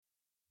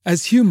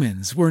As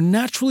humans, we're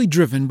naturally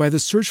driven by the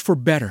search for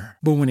better.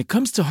 But when it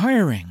comes to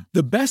hiring,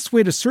 the best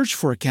way to search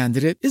for a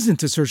candidate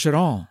isn't to search at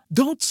all.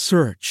 Don't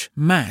search,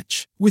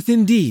 match with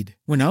Indeed.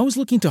 When I was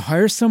looking to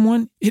hire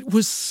someone, it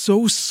was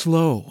so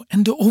slow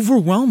and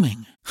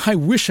overwhelming. I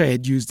wish I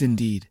had used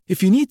Indeed.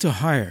 If you need to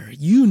hire,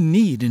 you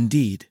need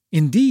Indeed.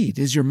 Indeed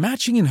is your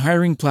matching and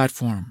hiring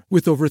platform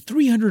with over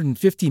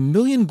 350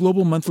 million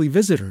global monthly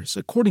visitors,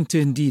 according to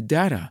Indeed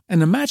data,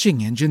 and a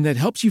matching engine that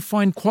helps you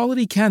find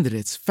quality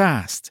candidates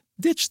fast.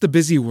 Ditch the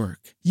busy work.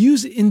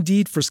 Use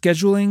Indeed for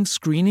scheduling,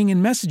 screening,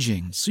 and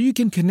messaging so you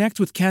can connect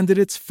with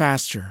candidates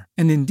faster.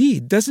 And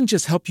Indeed doesn't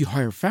just help you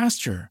hire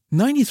faster.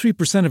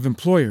 93% of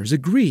employers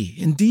agree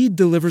Indeed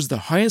delivers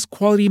the highest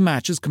quality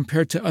matches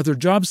compared to other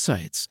job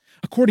sites,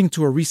 according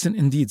to a recent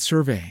Indeed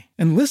survey.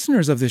 And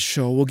listeners of this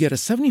show will get a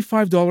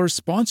 $75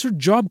 sponsored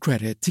job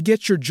credit to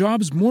get your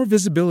jobs more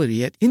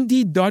visibility at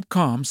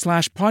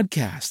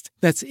Indeed.com/podcast.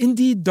 That's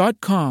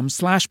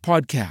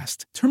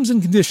Indeed.com/podcast. Terms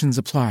and conditions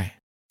apply.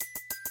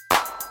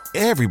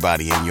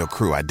 Everybody in your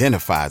crew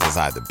identifies as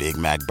either Big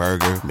Mac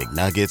Burger,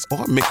 McNuggets,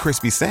 or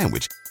McCrispy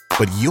Sandwich.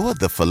 But you're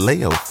the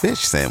Filet-O-Fish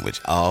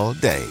Sandwich all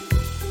day.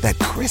 That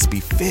crispy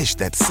fish,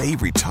 that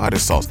savory tartar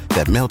sauce,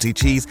 that melty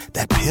cheese,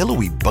 that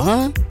pillowy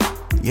bun.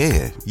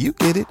 Yeah, you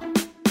get it.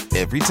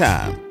 Every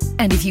time.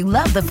 And if you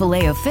love the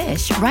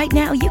Filet-O-Fish, right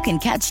now you can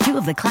catch two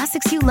of the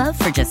classics you love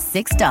for just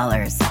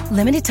 $6.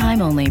 Limited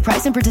time only.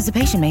 Price and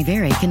participation may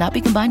vary. Cannot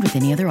be combined with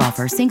any other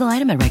offer. Single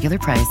item at regular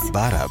price.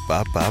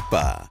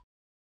 Ba-da-ba-ba-ba.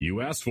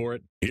 You asked for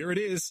it. Here it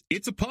is.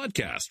 It's a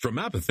podcast from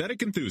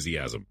Apathetic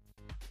Enthusiasm.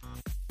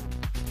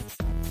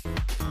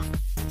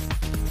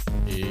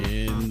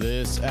 In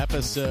this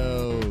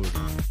episode,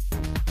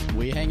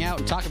 we hang out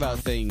and talk about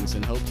things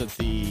and hope that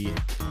the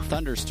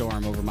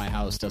thunderstorm over my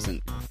house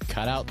doesn't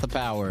cut out the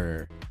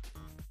power.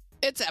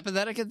 It's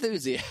Apathetic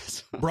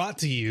Enthusiasm. Brought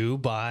to you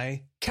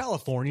by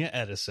California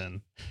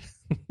Edison,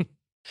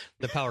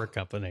 the power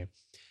company.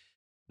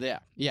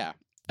 Yeah.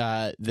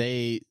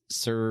 They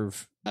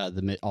serve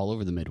all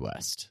over the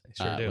Midwest. They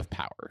sure do. With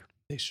power.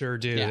 They sure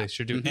do. Yeah. They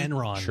sure do. Mm-hmm.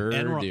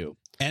 Enron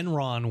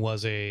Enron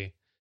was a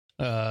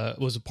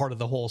part of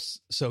the whole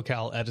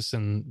SoCal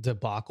Edison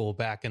debacle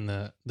back in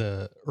the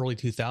early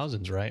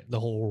 2000s, right? The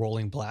whole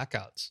rolling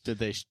blackouts. Did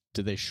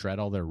they shred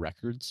all their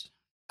records?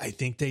 I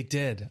think they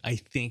did.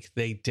 I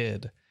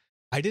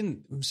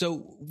didn't.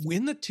 So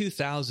in the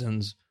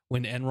 2000s,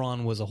 when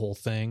Enron was a whole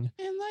thing,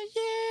 in the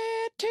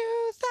year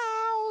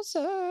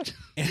 2000,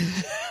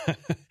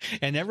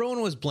 and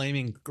everyone was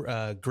blaming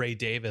Gray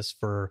Davis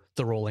for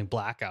the rolling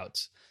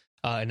blackouts,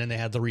 and then they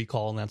had the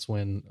recall, and that's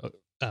when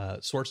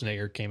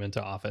Schwarzenegger came into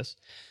office.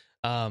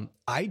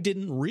 I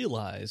didn't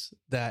realize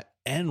that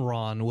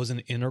Enron was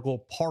an integral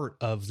part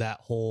of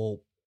that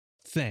whole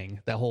thing,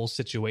 that whole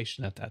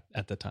situation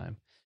at the time.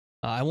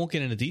 I won't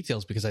get into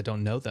details because I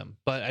don't know them,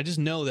 but I just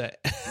know that,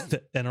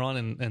 that Enron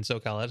and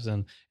SoCal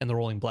Edison and the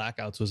rolling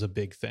blackouts was a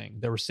big thing.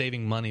 They were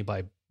saving money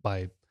by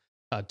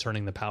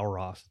turning the power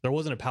off. There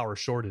wasn't a power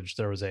shortage.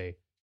 There was a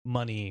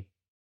money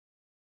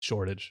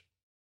shortage.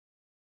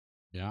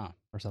 Yeah.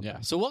 Or something.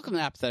 Yeah. So welcome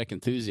to Apathetic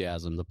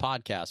Enthusiasm, the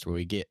podcast where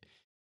we get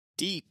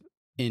deep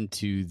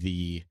into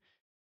the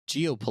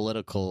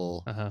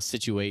geopolitical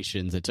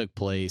situations that took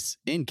place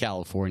in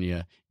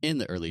California in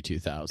the early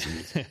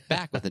 2000s.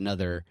 Back with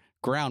another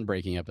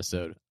groundbreaking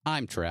episode.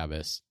 I'm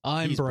Travis.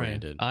 I'm He's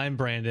Brandon. I'm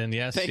Brandon.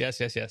 Yes.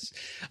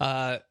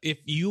 If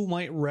you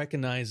might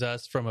recognize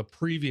us from a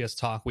previous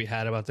talk we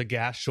had about the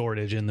gas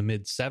shortage in the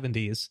mid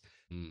 70s,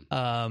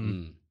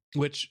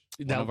 which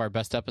one of our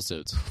best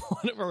episodes,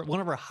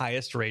 one of our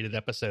highest rated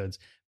episodes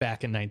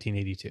back in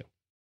 1982.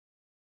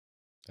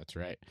 That's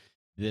right.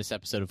 This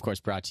episode, of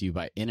course, brought to you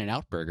by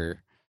In-N-Out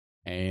Burger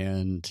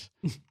and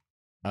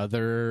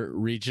other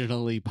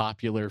regionally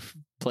popular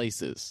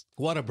places.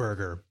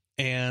 Whataburger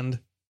and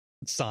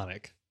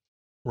Sonic.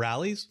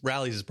 Rallies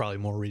is probably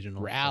more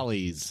regional.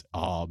 Rallies.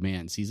 Oh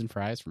man, seasoned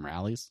fries from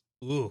Rallies.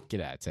 Ooh,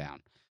 get out of town.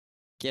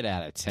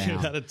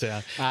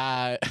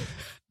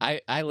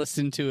 I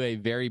listened to a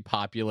very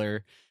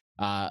popular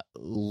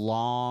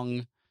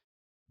long,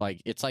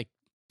 it's like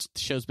the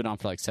show's been on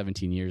for like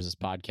 17 years, this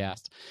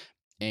podcast,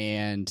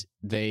 and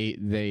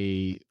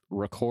they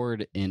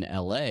record in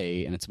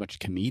LA, and it's a bunch of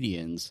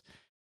comedians,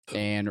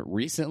 and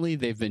recently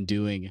they've been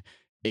doing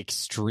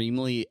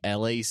extremely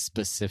LA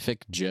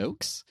specific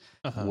jokes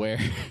where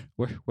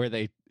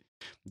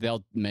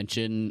they'll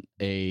mention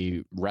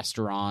a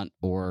restaurant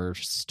or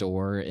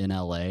store in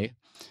LA,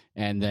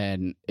 and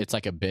then it's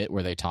like a bit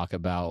where they talk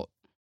about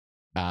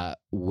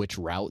which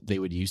route they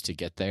would use to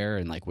get there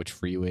and like which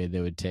freeway they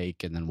would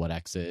take and then what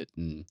exit.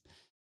 And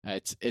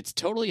it's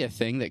totally a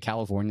thing that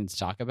Californians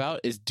talk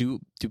about. Is do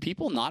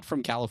people not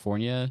from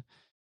California,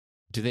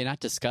 do they not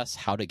discuss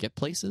how to get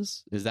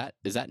places? Is that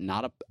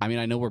not a? I mean,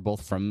 I know we're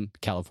both from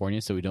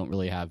California, so we don't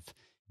really have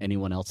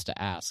anyone else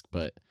to ask.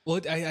 But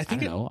I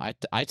think I don't know.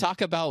 I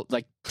talk about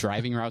like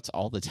driving routes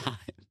all the time.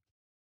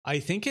 I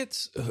think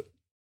it's.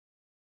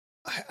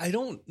 I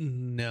don't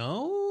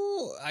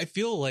know. I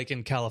feel like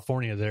in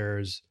California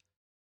there's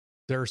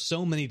there are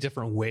so many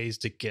different ways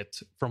to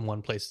get from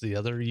one place to the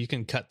other. You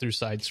can cut through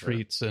side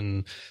streets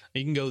and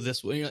you can go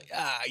this way. You're like,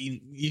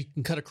 you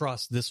can cut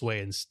across this way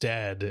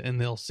instead, and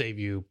they'll save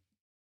you,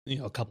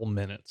 a couple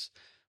minutes.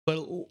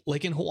 But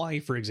like in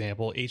Hawaii, for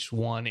example,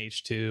 H1,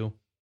 H2,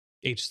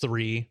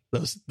 H3,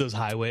 those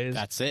highways.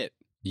 That's it.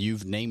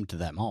 You've named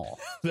them all.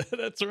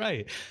 That's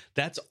right.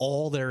 That's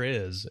all there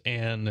is.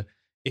 And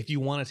if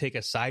you want to take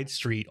a side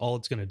street, all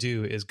it's going to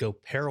do is go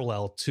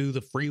parallel to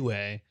the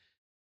freeway,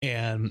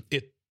 and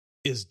it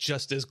is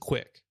just as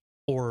quick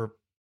or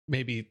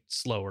maybe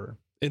slower.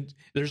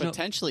 There's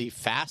potentially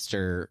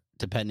faster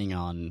depending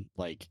on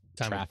like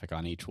traffic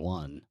on each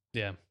one.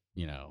 Yeah.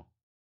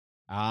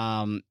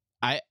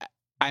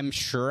 I'm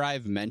sure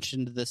I've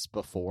mentioned this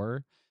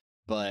before,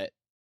 but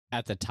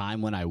at the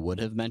time when I would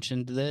have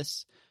mentioned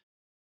this,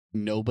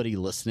 nobody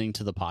listening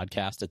to the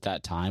podcast at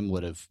that time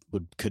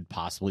could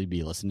possibly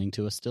be listening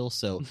to us still.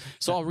 So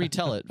I'll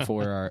retell it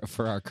for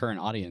our current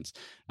audience.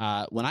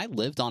 When I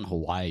lived on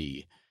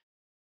Hawaii,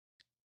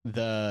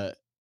 the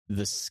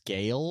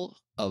scale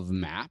of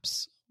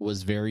maps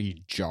was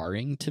very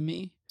jarring to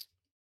me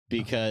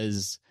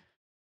because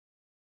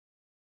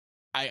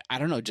I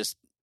don't know, just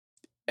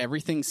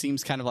everything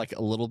seems kind of like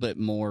a little bit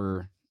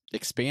more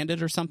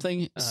expanded or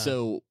something.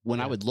 So when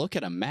I would look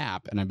at a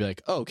map and I'd be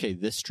like, oh, okay,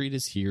 this street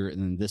is here and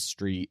then this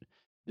street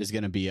is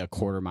going to be a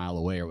quarter mile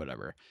away or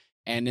whatever.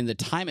 And in the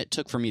time it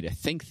took for me to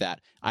think that,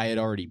 I had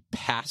already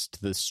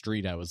passed the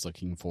street I was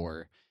looking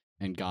for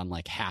and gone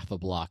like half a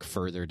block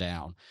further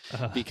down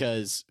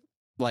because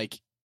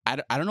like, I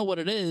don't know what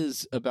it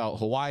is about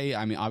Hawaii.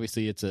 I mean,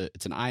 obviously it's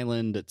an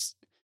island. It's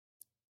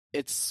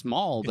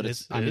small, but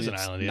it's an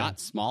island, not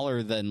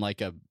smaller than like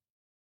a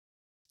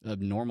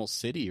normal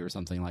city or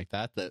something like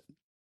that.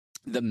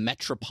 The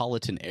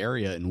metropolitan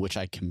area in which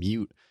I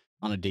commute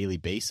on a daily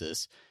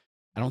basis,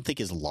 I don't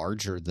think is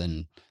larger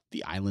than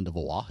the island of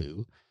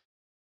Oahu.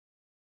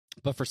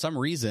 But for some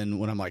reason,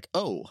 when I'm like,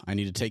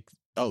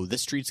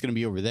 this street's going to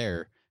be over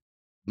there,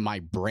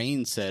 my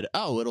brain said,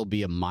 it'll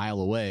be a mile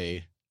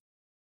away.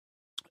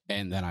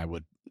 And then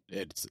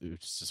it's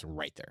just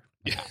right there.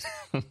 Yeah.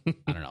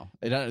 I don't know.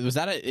 Was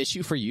that an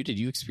issue for you? Did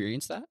you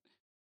experience that?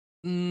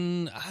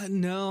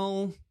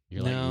 No.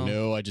 You're like,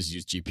 no, I just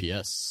use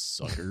GPS,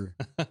 sucker.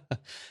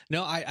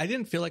 No, I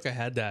didn't feel like I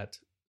had that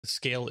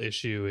scale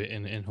issue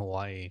in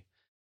Hawaii.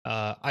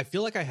 I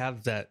feel like I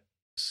have that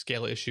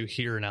scale issue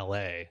here in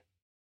LA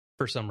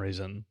for some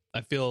reason.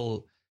 I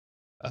feel,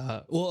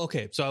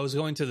 okay. So I was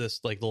going to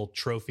this like little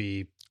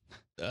trophy.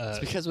 It's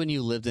because when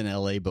you lived in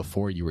LA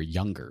before, you were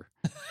younger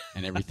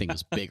and everything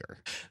was bigger.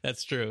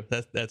 That's true.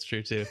 That's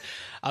true too.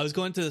 I was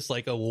going to this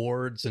like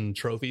awards and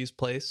trophies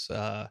place,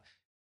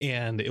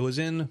 and it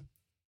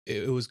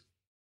was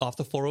off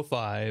the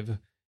 405,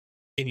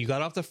 and you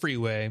got off the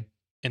freeway,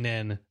 and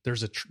then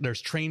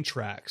there's train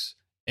tracks,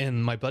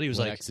 and my buddy was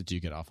what like, exit did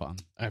you get off on?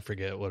 I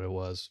forget what it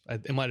was.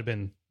 It might have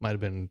been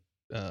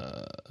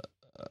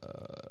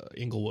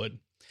Inglewood,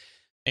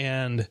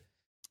 and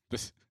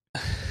that's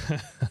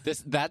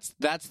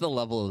the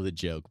level of the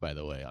joke, by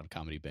the way, on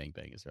Comedy Bang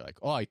Bang, is they're like,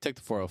 I took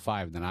the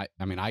 405, and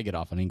then I get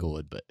off on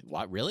Inglewood, but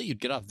what, really? You'd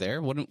get off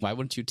there? Why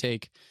wouldn't you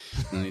take,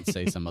 and they'd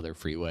say some other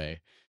freeway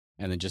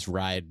and then just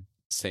ride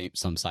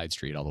some side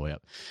street all the way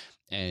up.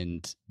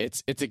 And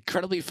it's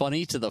incredibly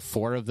funny to the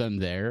four of them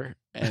there,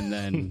 and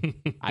then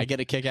I get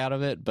a kick out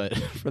of it, but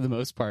for the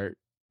most part,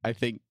 I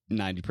think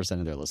 90%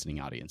 of their listening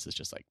audience is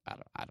just like, I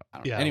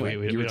don't. Yeah, anyway,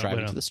 you were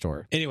driving to the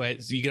store. Anyway,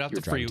 so you get off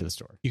the freeway.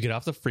 You get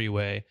off the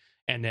freeway,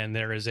 and then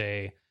there's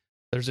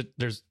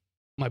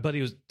my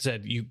buddy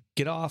said you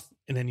get off,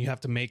 and then you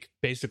have to make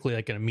basically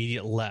like an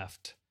immediate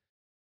left.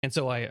 And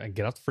so I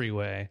get off the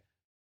freeway.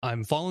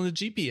 I'm following the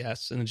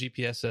GPS, and the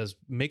GPS says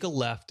make a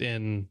left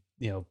in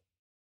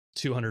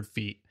 200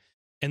 feet,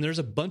 and there's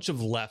a bunch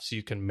of lefts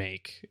you can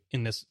make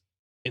in this.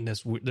 And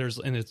it's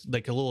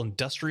like a little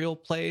industrial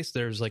place.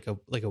 There's like a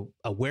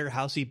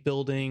warehousey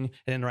building,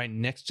 and then right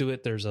next to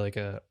it there's like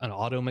an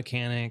auto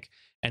mechanic,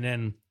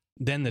 and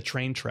then the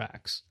train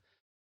tracks.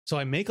 So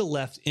I make a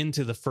left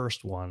into the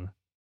first one,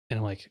 and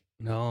I'm like,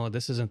 no,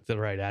 this isn't the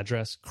right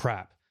address.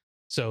 Crap.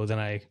 So then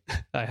I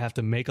have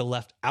to make a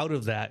left out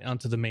of that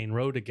onto the main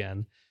road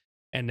again.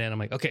 And then I'm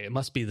like, okay, it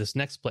must be this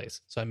next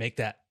place. So I make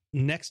that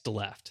next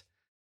left.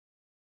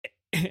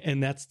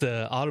 And that's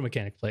the auto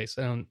mechanic place.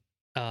 And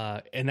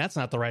that's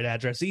not the right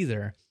address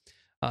either.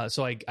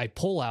 So I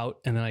pull out,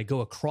 and then I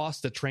go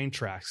across the train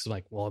tracks. I'm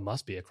like, well, it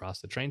must be across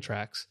the train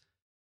tracks.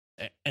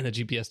 And the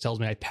GPS tells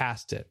me I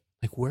passed it.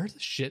 Like, where the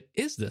shit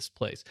is this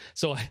place?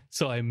 So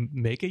I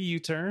make a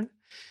U-turn.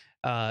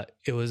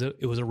 It was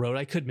a road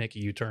I could make a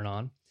U-turn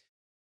on.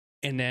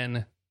 And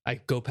then I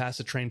go past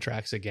the train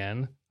tracks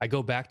again. I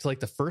go back to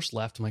like the first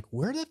left. I'm like,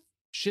 where the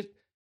shit?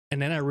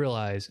 And then I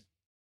realize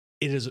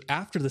it is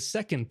after the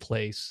second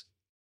place,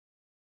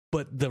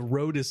 but the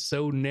road is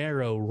so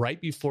narrow right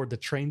before the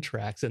train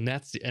tracks. And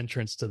that's the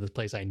entrance to the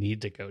place I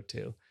need to go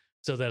to,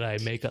 so that I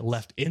make a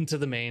left into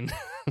the main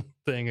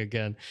thing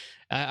again.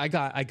 I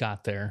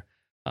got there.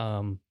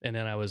 And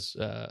then I was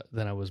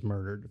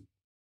murdered.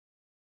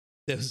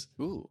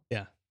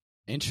 Yeah.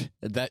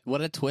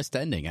 What a twist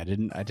ending. I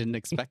didn't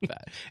expect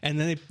that. And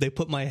then they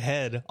put my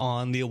head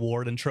on the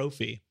award and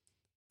trophy.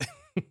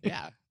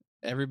 Yeah.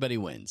 Everybody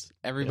wins.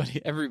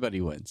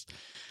 Everybody wins.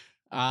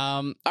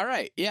 All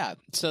right. Yeah.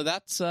 So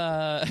that's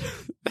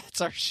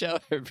that's our show,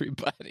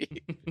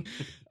 everybody.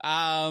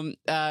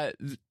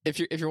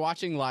 If you're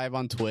watching live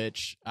on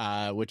Twitch,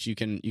 which you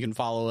can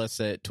follow us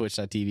at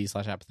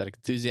twitch.tv/apathetic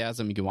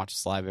enthusiasm. You can watch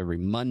us live every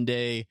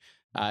Monday,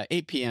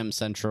 8 p.m.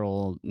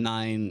 Central,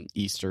 9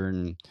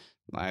 Eastern.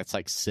 It's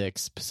like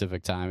 6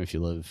 Pacific time if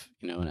you live,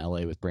 in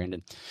LA with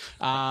Brandon.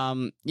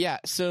 Yeah.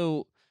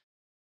 So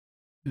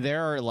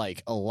there are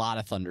like a lot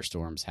of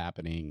thunderstorms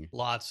happening.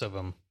 Lots of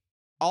them.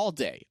 All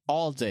day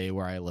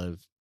where I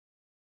live.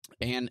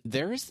 And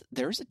there's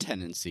a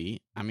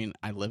tendency. I mean,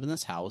 I live in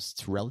this house.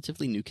 It's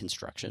relatively new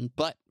construction,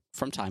 but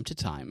from time to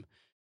time,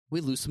 we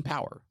lose some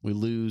power. We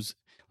lose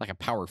like a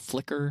power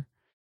flicker.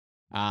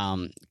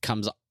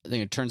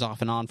 It turns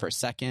off and on for a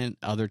second.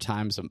 Other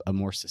times, a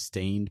more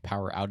sustained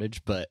power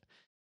outage. But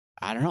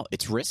I don't know.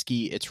 It's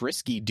risky. It's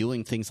risky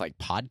doing things like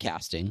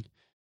podcasting,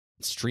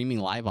 streaming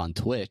live on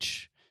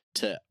Twitch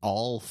to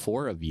all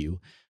 4 of you.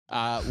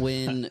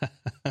 When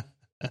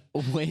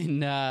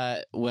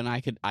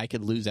I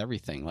could lose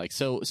everything. Like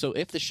so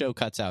if the show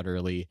cuts out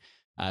early,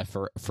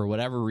 for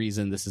whatever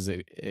reason,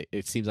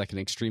 it seems like an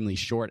extremely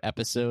short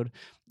episode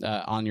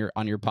on your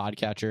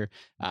podcatcher.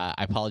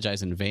 I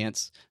apologize in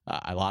advance.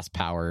 I lost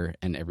power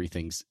and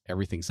everything's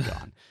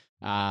gone.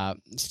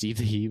 Steve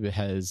the Heeb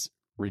has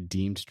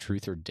redeemed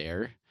Truth or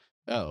Dare.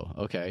 Oh,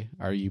 okay.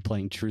 Are you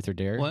playing Truth or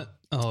Dare? What?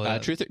 Oh,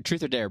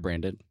 Truth or Dare,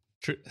 Brandon.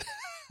 Truth.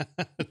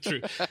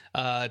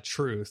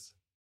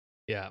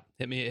 Yeah,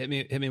 hit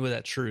me with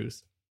that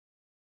truth.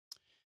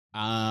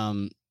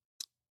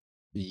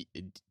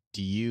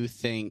 Do you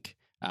think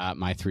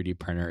my 3D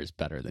printer is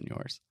better than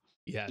yours?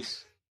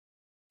 Yes.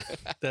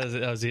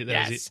 That was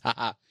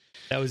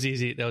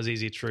easy. That was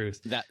easy.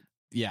 Truth. That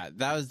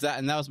was that,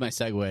 and that was my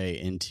segue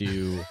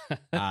into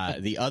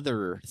the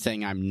other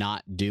thing I'm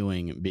not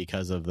doing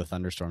because of the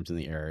thunderstorms in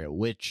the area,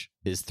 which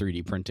is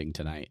 3D printing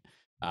tonight.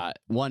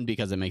 One,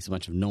 because it makes a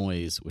bunch of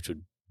noise, which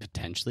would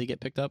potentially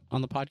get picked up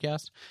on the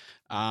podcast.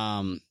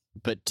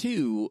 But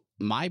 2,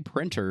 my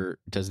printer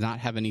does not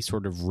have any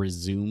sort of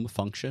resume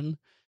function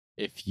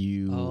if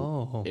you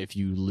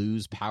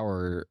lose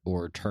power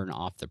or turn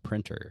off the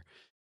printer.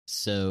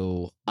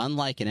 So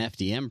unlike an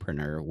FDM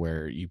printer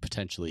where you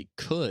potentially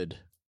could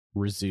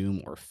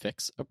resume or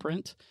fix a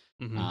print,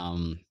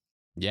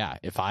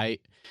 if I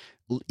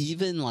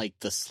even like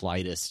the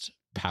slightest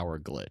power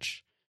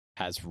glitch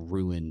has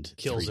ruined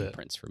 3D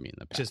prints for me in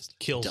the past. Just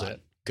kills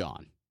it.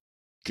 Gone.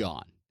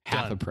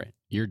 Half a print.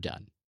 You're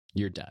done.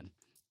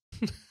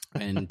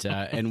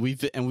 And we've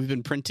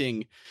been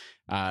printing,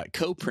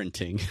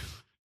 co-printing.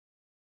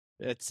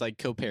 It's like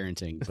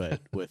co-parenting,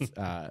 but with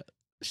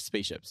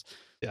spaceships.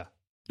 Yeah,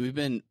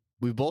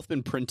 we've both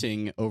been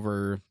printing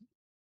over,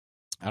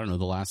 I don't know,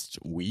 the last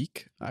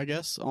week, I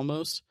guess,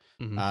 almost.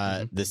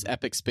 This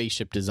epic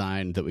spaceship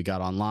design that we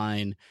got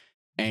online,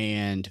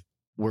 and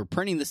we're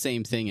printing the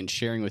same thing and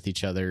sharing with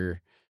each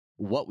other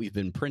what we've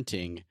been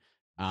printing.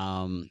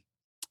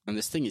 And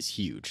this thing is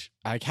huge.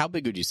 Like, how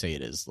big would you say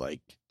it is?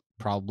 Like,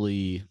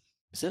 probably,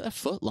 is it a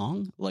foot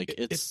long? Like,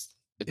 it's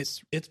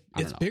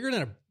bigger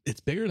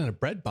than a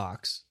bread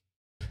box.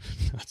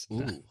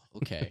 Ooh,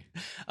 okay.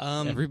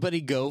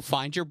 Everybody, go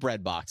find your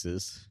bread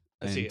boxes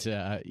and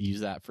use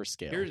that for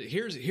scale.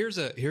 Here's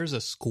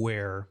a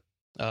square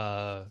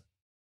of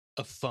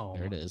foam.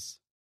 There it is.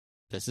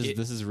 This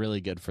is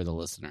really good for the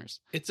listeners.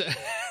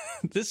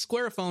 This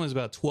square of foam is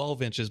about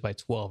 12 inches by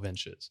 12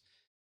 inches.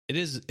 It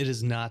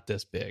is not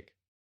this big.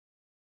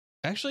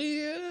 Actually,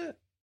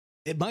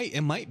 it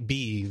might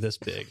be this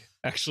big.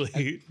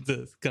 Actually,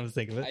 to come to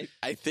think of it,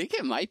 I think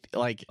it might be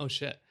like. Oh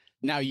shit!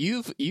 Now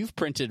you've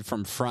printed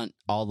from front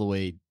all the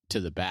way to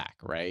the back,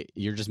 right?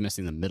 You're just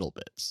missing the middle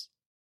bits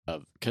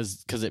of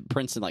because it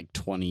prints in like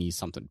 20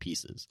 something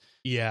pieces.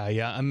 Yeah.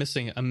 I'm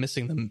missing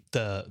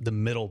the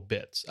middle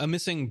bits. I'm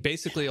missing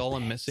basically all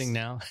I'm missing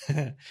now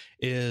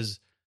is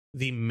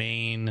the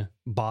main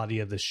body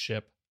of the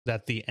ship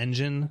that the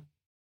engine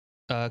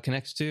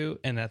connects to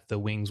and that the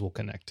wings will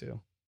connect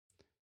to.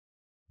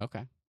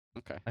 Okay.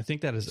 I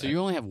think that is. So you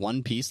only have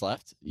one piece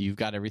left. You've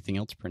got everything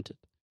else printed.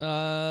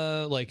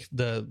 Like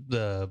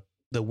the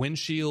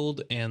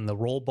windshield and the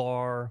roll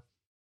bar.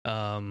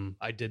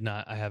 I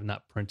have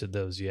not printed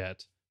those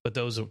yet, but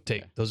those are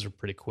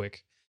pretty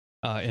quick.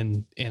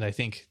 And I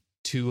think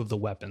 2 of the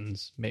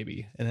weapons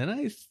maybe, and then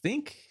I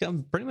think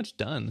I'm pretty much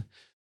done.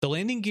 The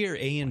landing gear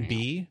A and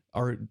B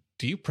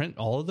do you print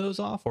all of those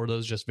off, or are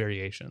those just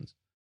variations?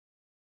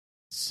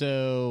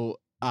 So,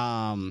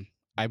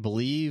 I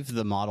believe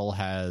the model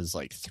has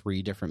like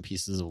 3 different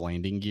pieces of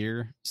landing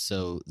gear.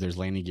 So there's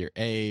landing gear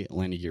A,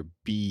 landing gear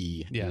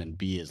B, and then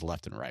B is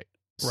left and right.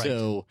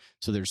 So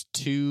there's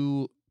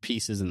 2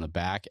 pieces in the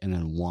back and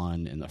then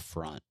 1 in the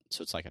front.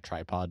 So it's like a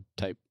tripod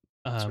type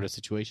sort of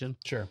situation.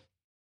 Sure.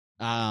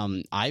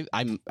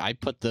 I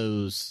put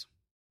those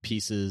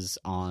pieces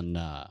on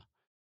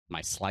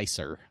my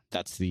Slicer.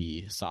 That's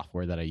the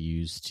software that I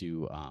use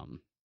to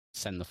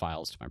send the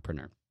files to my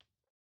printer.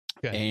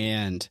 Okay.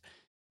 And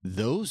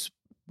those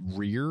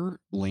rear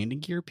landing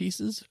gear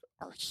pieces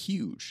are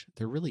huge.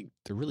 They're really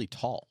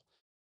tall.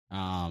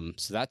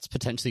 So that's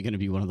potentially going to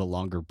be one of the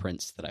longer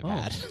prints that I've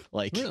had.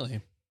 Like,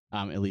 really?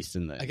 At least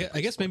in the.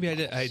 I guess maybe I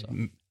did.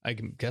 I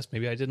guess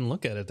maybe I didn't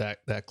look at it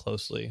that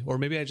closely, or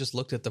maybe I just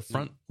looked at the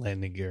front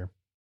landing gear.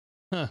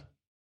 Huh.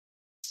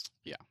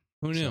 Yeah.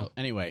 Who knew? So,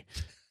 anyway,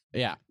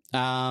 yeah.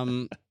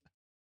 I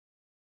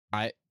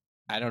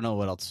don't know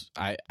what else.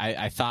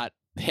 I thought,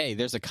 hey,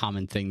 there's a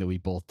common thing that we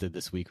both did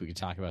this week. We could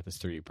talk about this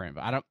 3D print,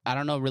 but I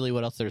don't know really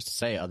what else there's to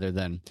say other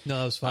than no,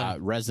 that was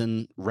fun.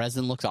 Resin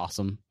looks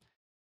awesome.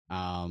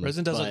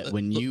 Resin doesn't. But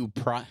when you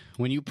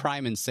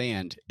prime and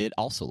sand, it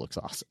also looks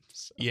awesome.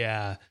 So.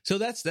 Yeah. So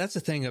that's the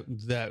thing.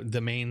 That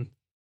the main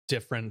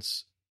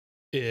difference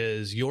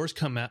is yours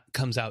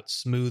comes out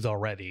smooth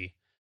already.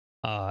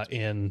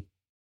 And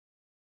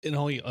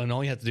all you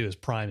have to do is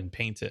prime and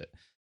paint it.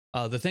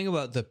 The thing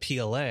about the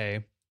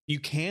PLA, you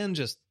can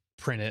just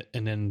print it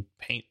and then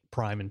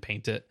prime and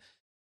paint it,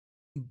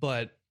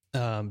 but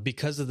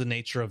because of the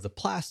nature of the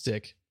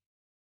plastic,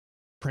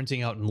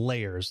 printing out in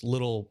layers,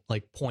 little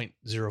like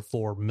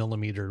 0.04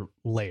 millimeter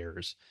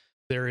layers,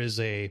 there is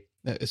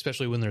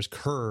especially when there's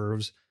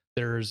curves,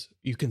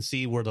 you can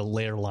see where the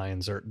layer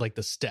lines are, like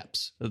the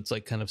steps. It's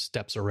like kind of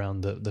steps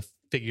around the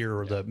figure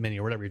or the mini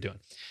or whatever you're doing.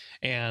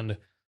 And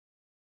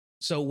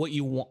so what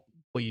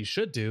you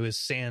should do is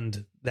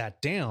sand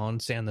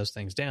those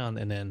things down,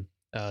 and then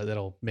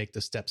that'll make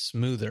the steps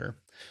smoother.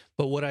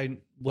 But what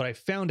I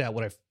found out,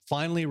 what I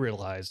finally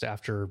realized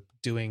after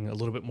doing a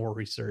little bit more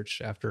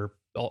research after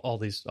all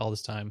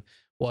this time,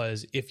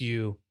 was if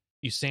you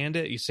sand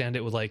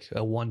it with like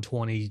a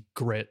 120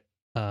 grit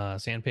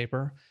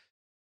sandpaper,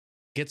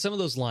 get some of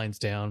those lines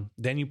down,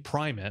 then you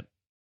prime it.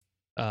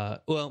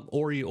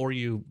 Or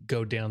you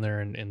go down there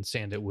and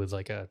sand it with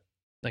like a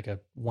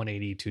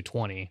 180,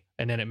 220,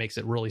 and then it makes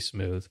it really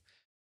smooth.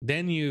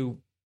 Then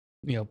you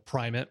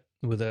prime it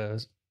with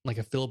a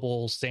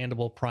fillable,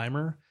 sandable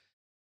primer,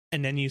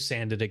 and then you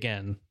sand it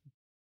again,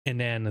 and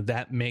then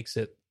that makes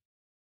it.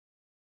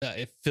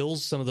 It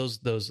fills some of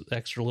those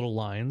extra little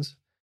lines,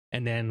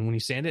 and then when you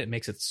sand it, it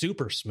makes it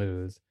super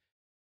smooth.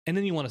 And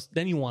then you want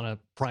to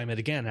prime it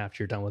again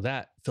after you're done with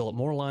that. Fill up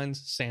more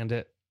lines, sand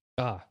it.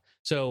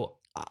 So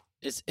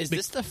is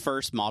this the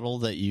first model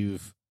that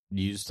you've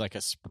used like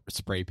a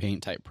spray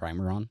paint type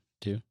primer on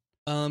too?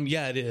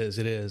 Yeah, it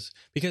is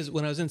because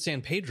when I was in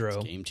San Pedro,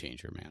 it's a game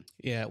changer, man.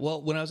 Yeah,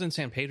 well, when I was in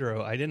San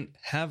Pedro, I didn't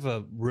have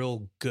a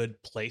real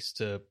good place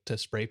to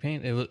spray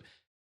paint.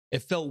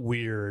 It felt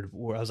weird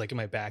where I was like in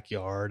my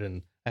backyard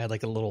and I had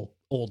like a little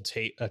old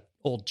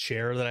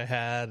chair that I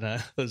had, and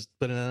I was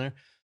putting it in there.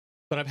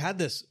 But I've had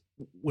this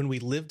when we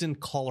lived in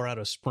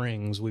Colorado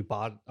Springs. We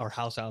bought our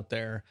house out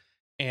there,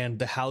 and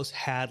the house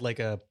had like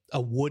a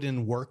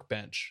wooden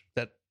workbench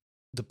that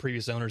the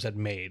previous owners had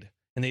made,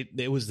 and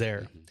it was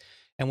there. Mm-hmm.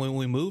 And when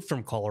we moved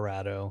from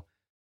Colorado,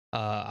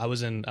 I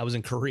was in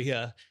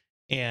Korea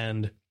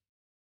and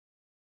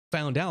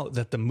found out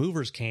that the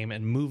movers came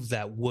and moved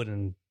that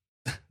wooden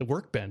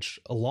workbench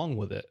along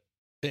with it.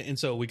 And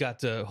so we got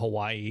to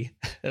Hawaii,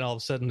 and all of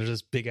a sudden there's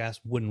this big ass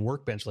wooden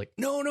workbench. Like,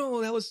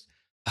 no, that was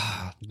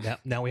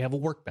now we have a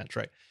workbench,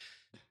 right?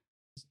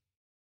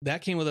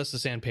 That came with us to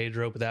San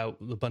Pedro, but that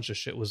a bunch of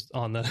shit was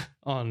on it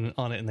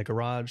in the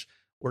garage.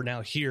 We're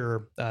now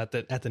here at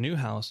the new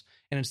house,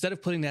 and instead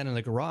of putting that in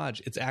the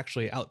garage, it's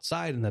actually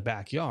outside in the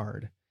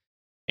backyard.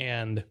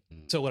 And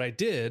so what I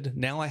did,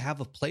 now I have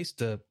a place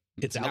to.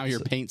 It's now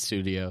your paint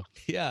studio.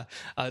 Yeah.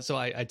 So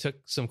I took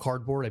some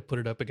cardboard, I put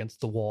it up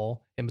against the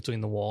wall, in between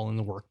the wall and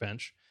the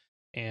workbench,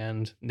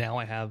 and now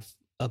I have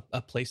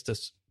a place to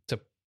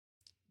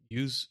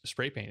use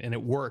spray paint, and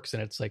it works,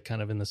 and it's like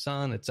kind of in the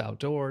sun, it's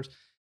outdoors.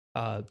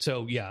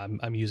 So yeah,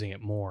 I'm using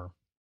it more.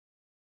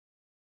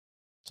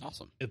 It's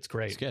awesome. It's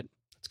great. It's good.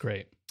 It's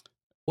great.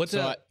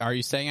 Are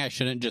you saying I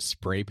shouldn't just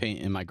spray paint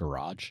in my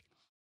garage?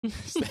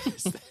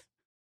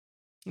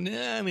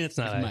 Nah, I mean, it's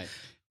not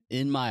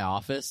in my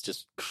office,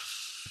 just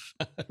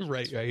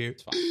right here.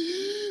 It's fine.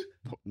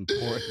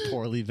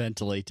 Poorly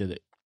ventilated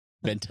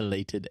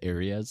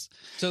areas.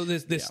 So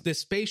this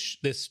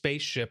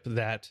spaceship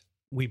that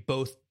we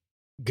both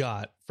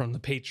got from the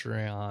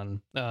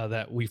Patreon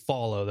that we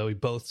follow, that we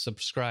both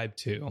subscribe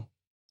to,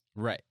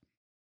 right?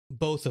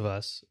 Both of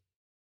us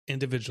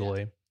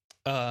individually.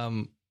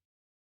 Yeah.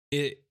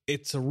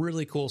 It's a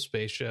really cool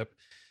spaceship.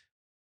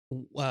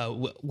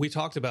 We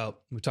talked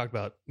about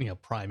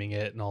priming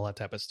it and all that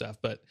type of stuff,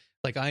 but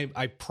like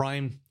I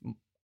prime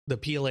the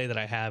PLA that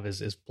I have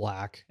is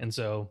black, and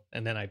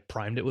then I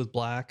primed it with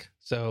black.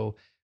 So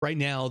right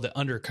now the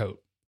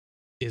undercoat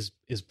is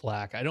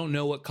black. I don't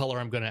know what color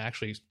I'm going to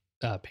actually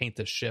paint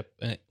the ship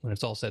when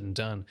it's all said and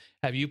done.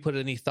 Have you put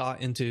any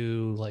thought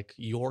into like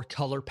your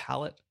color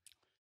palette?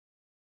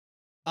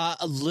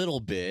 A little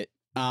bit.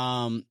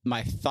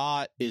 My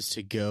thought is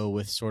to go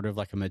with sort of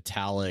like a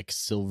metallic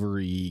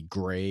silvery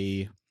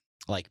gray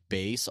like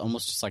base,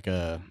 almost just like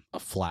a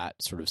flat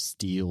sort of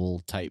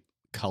steel type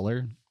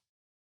color,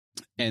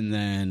 and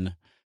then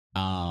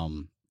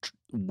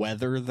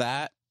weather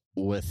that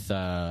with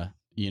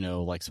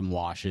like some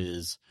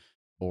washes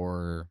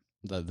or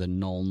the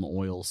Nuln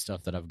Oil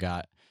stuff that I've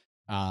got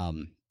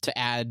to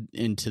add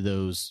into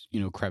those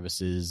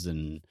crevices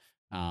and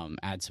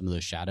add some of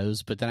those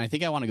shadows. But then I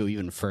think I want to go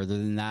even further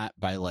than that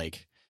by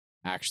like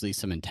actually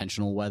some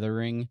intentional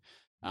weathering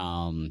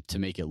to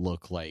make it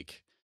look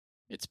like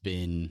it's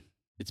been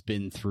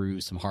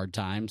through some hard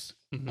times.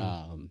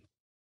 Mm-hmm.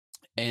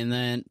 And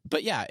then,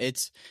 but yeah,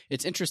 it's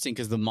interesting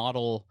because the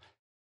model,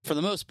 for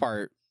the most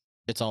part,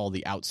 it's all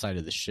the outside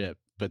of the ship,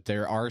 but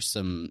there are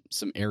some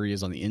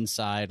areas on the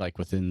inside, like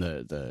within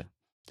the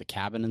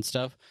cabin and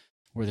stuff,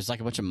 where there's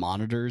like a bunch of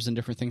monitors and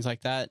different things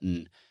like that.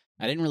 And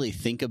I didn't really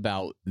think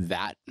about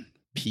that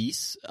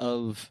piece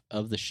of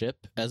the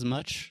ship as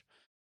much.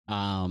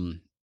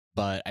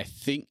 But I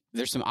think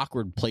there's some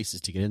awkward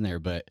places to get in there,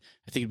 but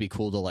I think it'd be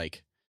cool to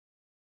like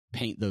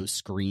paint those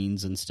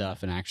screens and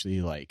stuff and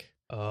actually like,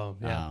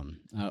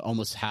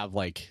 almost have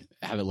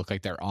it look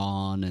like they're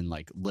on and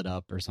like lit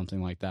up or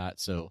something like that.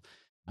 So,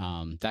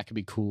 that could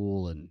be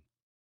cool, and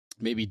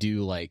maybe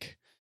do like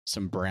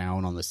some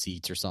brown on the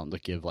seats or something to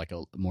give like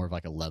a more of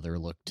like a leather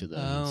look to them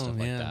and stuff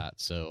like that.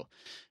 So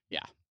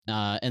yeah.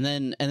 And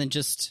then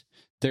just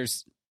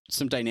there's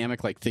some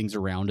dynamic like things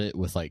around it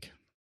with like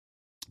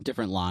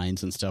different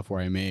lines and stuff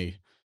where I may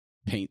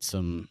paint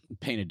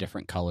a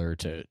different color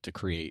to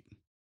create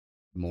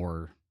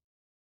more,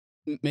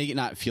 make it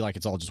not feel like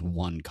it's all just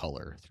one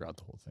color throughout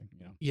the whole thing.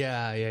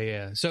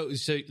 Yeah. So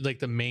like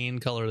the main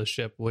color of the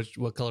ship,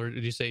 what color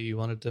did you say you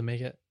wanted to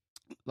make it?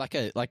 Like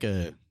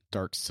a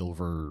dark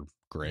silver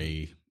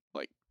gray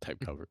like type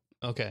cover.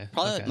 Okay.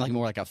 Probably like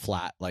more like a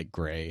flat like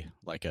gray,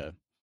 like a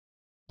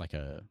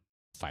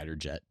fighter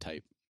jet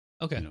type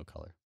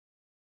color.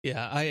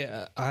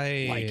 Yeah,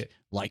 I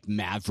like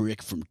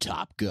Maverick from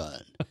Top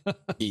Gun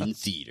in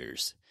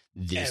theaters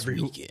this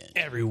weekend.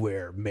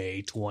 Everywhere,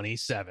 May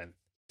 27th.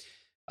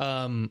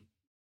 I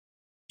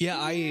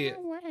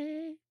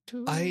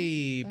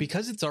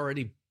because it's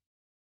already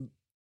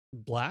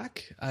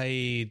black,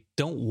 I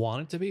don't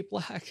want it to be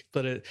black,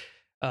 but it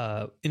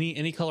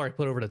any color I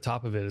put over the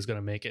top of it is going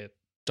to make it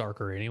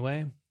darker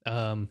anyway.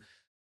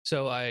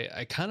 So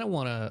I kind of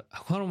want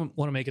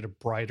to make it a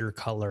brighter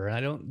color, and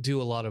I don't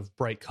do a lot of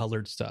bright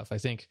colored stuff. I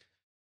think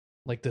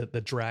like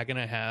the dragon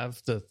I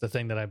have, the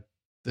thing that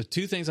the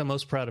two things I'm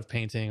most proud of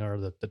painting are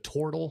the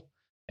turtle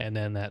and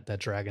then that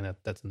dragon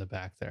that's in the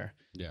back there.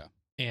 Yeah.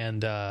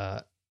 And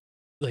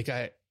like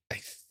I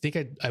think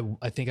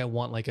I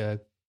want like a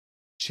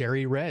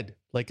cherry red,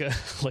 like a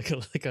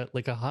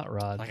hot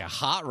rod. Like a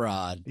hot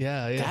rod.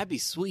 Yeah. That'd be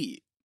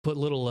sweet. Put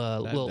little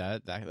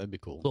that'd be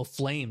cool. Little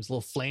flames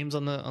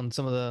on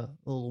some of the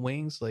little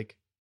wings, like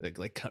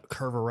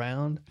curve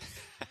around.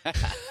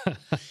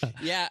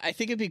 Yeah, I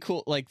think it'd be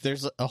cool. Like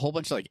there's a whole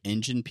bunch of like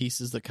engine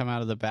pieces that come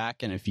out of the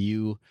back, and if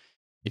you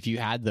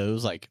had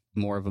those like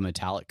more of a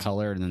metallic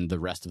color, and then the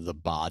rest of the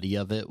body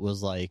of it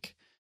was like,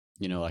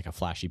 like a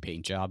flashy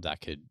paint job,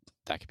 that could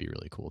be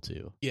really cool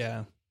too.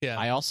 Yeah.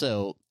 I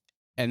also,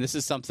 and this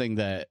is something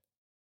that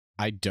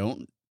I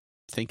don't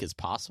think is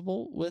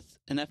possible with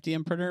an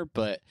FDM printer,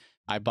 but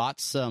I bought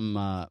some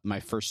my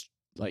first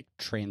like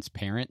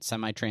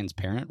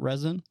semi-transparent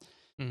resin.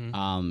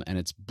 Mm-hmm. And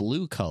it's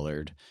blue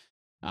colored.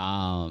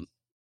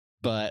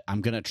 But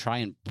I'm gonna try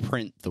and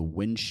print the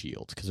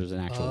windshield because there's an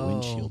actual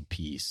windshield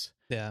piece.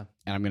 Yeah.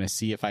 And I'm gonna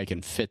see if I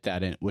can fit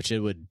that in, which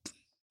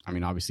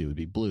obviously it would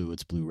be blue,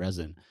 it's blue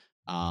resin.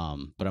 But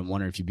I'm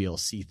wondering if you'd be able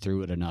to see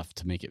through it enough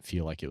to make it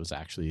feel like it was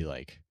actually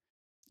like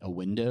a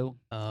window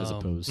as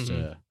opposed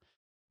to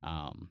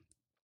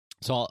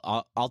so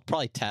I'll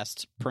probably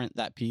test print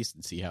that piece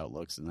and see how it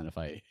looks, and then if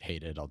I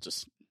hate it, I'll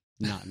just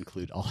not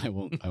include I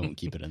won't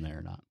keep it in there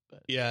or not.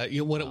 But yeah,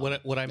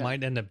 what I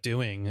might end up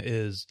doing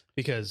is,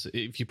 because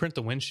if you print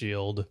the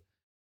windshield,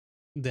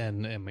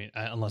 then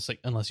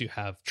unless you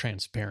have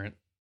transparent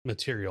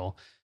material,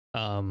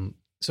 so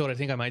what I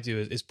think I might do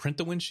is print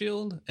the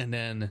windshield and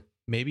then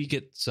maybe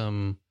get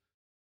some,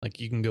 like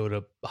you can go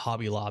to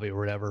Hobby Lobby or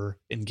whatever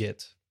and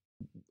get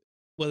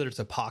whether it's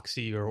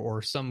epoxy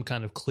or some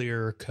kind of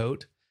clear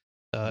coat.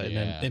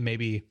 And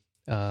maybe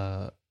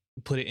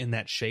put it in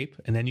that shape,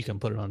 and then you can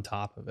put it on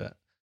top of it.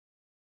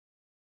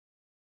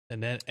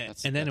 And then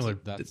that's an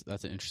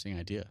interesting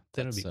idea.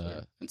 Then it'd be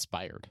clear.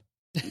 Inspired.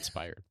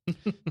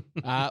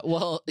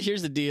 Well,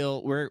 here's the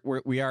deal.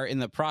 We are in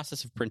the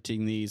process of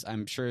printing these.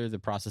 I'm sure the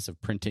process of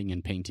printing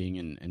and painting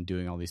and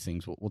doing all these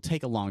things will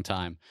take a long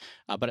time.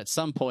 But at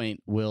some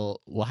point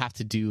we'll have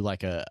to do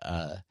like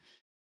a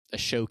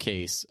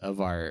showcase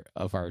of our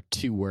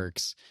two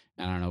works,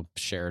 and I don't know,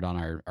 share it on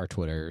our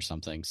Twitter or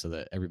something so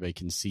that everybody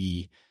can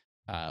see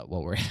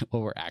what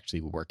we're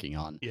actually working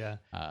on. Yeah.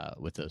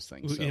 With those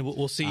things. So,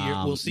 we'll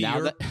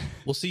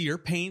see your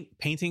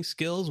painting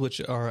skills,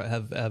 which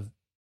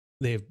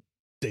they've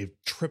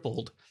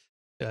tripled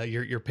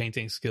your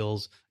painting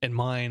skills, and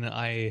mine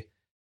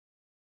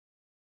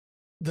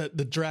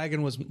the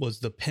dragon was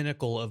the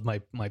pinnacle of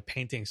my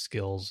painting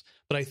skills.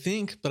 But I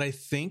think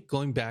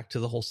going back to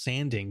the whole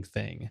sanding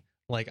thing,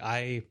 like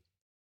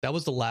that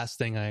was the last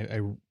thing I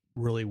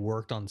really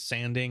worked on,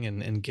 sanding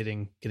and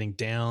getting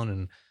down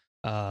and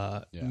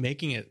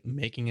making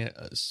it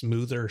a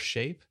smoother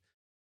shape.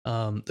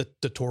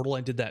 The turtle,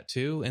 I did that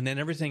too, and then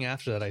everything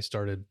after that I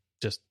started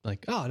just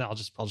like, oh no, I'll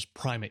just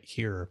prime it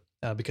here,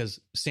 because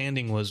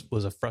sanding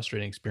was a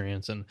frustrating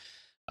experience, and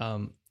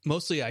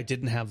mostly I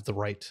didn't have the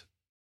right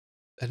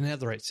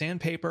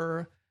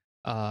sandpaper.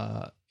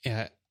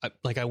 And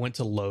I went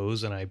to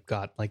Lowe's and I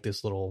got like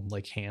this little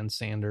like hand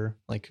sander,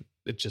 like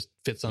it just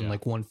fits on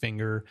like one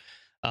finger.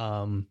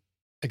 I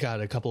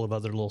got a couple of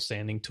other little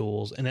sanding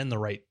tools, and then the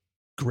right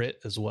grit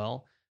as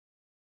well.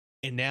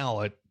 And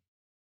now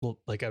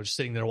like I was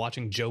sitting there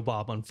watching Joe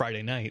Bob on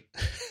Friday night,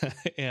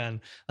 and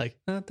like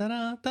with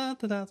a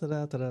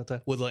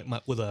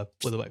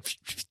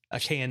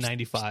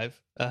KN95,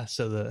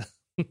 so the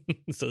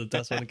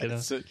dust wouldn't get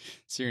out. So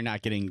you're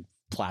not getting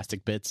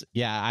plastic bits.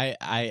 Yeah,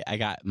 I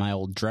got my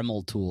old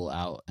Dremel tool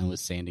out and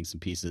was sanding some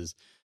pieces,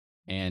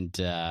 and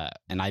I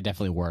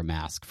definitely wore a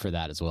mask for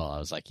that as well. I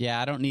was like, yeah,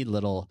 I don't need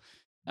little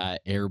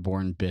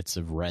airborne bits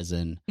of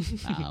resin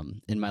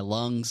in my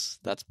lungs.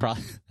 That's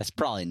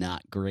probably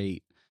not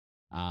great.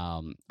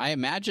 I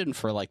imagine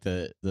for like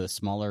the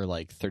smaller,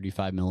 like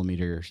 35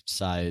 millimeter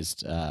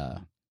sized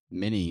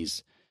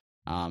minis,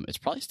 it's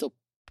probably still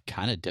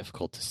kind of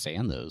difficult to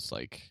sand those.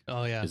 Like,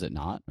 oh yeah, is it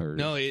not? Or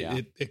no,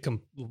 it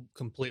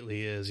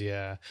completely is.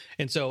 Yeah.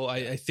 And so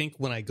I think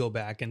when I go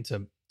back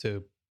into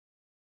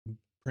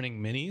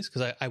printing minis,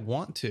 because I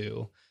want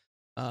to,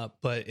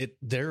 but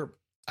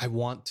I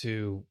want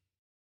to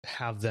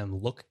have them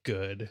look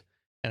good,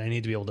 and I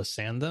need to be able to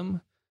sand them.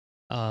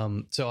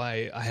 So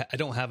I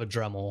don't have a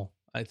Dremel.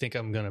 I think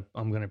I'm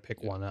gonna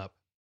pick one up,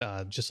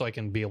 just so I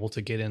can be able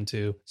to get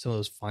into some of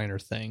those finer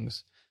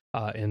things,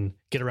 and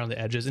get around the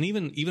edges. And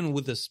even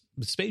with this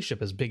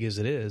spaceship as big as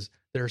it is,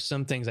 there are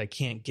some things I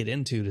can't get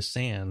into to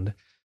sand,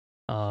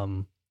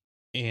 and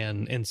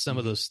some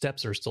of those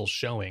steps are still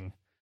showing.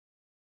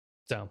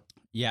 So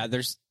yeah,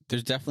 there's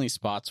definitely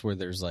spots where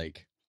there's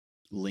like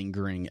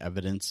lingering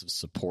evidence of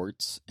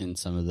supports in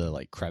some of the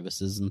like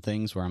crevices and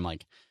things where I'm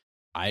like,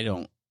 I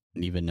don't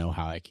even know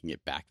how I can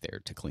get back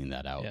there to clean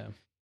that out. Yeah.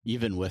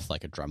 Even with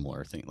like a Dremel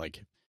or thing,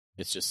 like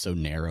it's just so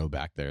narrow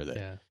back there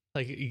that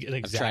like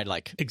I've tried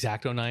like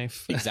X-Acto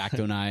knife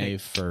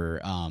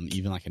or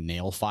even like a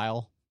nail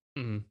file.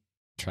 Mm-hmm.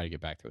 Try to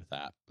get back there with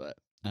that, but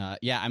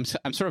yeah, I'm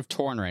sort of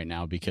torn right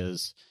now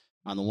because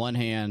on the one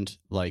hand,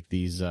 like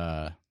these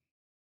 35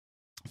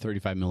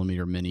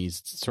 millimeter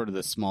minis, sort of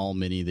the small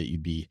mini that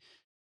you'd be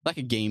like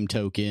a game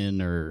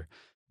token or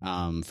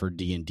for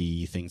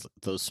D&D things,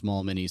 those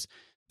small minis,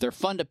 they're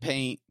fun to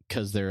paint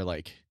because they're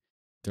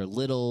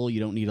little, you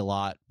don't need a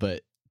lot,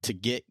 but to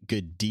get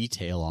good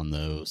detail on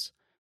those,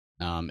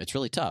 it's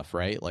really tough,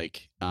 right?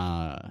 Like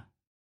as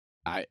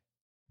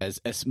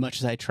much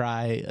as I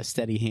try a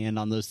steady hand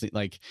on those things,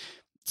 like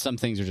some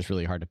things are just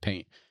really hard to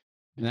paint.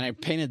 And then I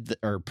printed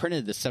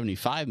the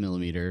 75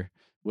 millimeter,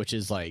 which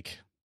is like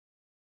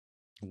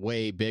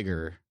way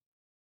bigger.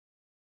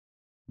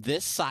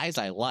 This size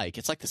I like.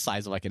 It's like the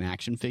size of like an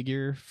action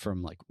figure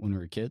from like when we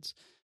were kids.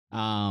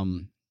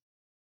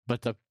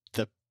 But the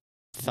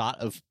thought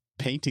of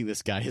painting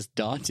this guy is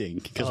daunting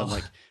because I'm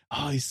like,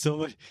 oh, he's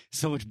so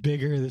much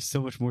bigger. There's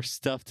so much more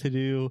stuff to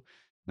do.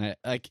 And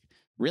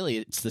really,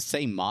 it's the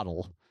same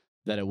model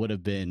that it would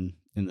have been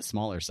in the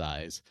smaller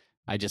size.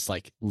 I just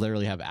like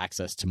literally have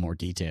access to more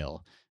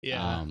detail.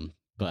 Yeah.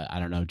 But I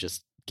don't know,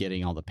 just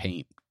getting all the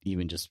paint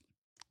even just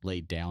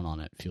laid down on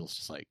it feels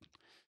just like,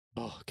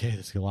 oh, okay,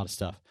 there's a lot of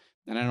stuff.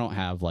 And I don't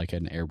have like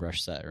an airbrush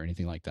set or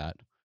anything like that.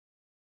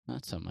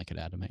 That's something I could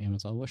add to my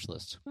Amazon wish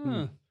list.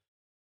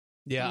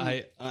 Yeah,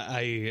 I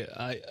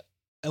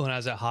when I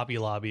was at Hobby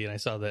Lobby and I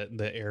saw the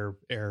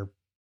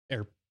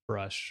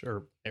airbrush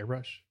or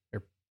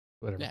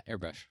whatever. Yeah,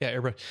 airbrush. Yeah,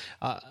 airbrush.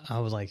 I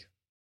was like,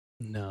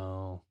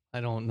 no,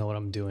 I don't know what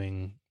I'm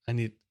doing. Let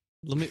me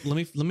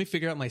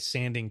figure out my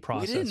sanding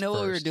process. We didn't know first.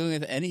 what we were doing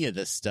with any of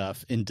this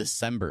stuff in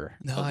December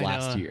of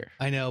last year.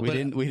 I know. We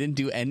didn't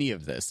do any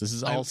of this. This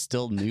is all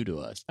still new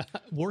to us.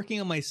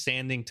 Working on my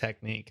sanding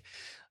technique.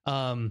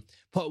 But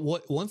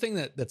one thing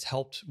that's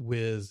helped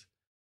with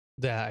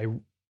that,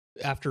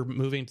 after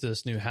moving to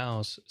this new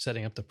house,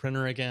 setting up the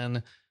printer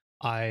again,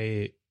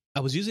 I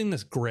was using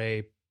this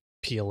gray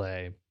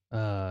PLA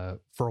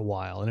for a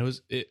while, and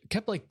it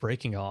kept like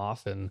breaking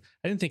off, and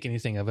I didn't think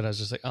anything of it. I was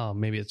just like, oh,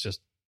 maybe it's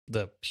just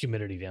the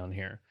humidity down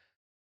here.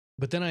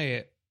 But then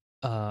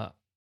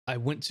I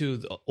went to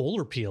the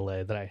older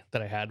PLA that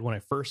I had when I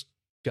first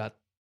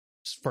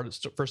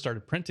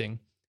started printing,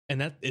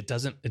 and that it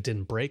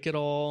didn't break at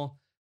all.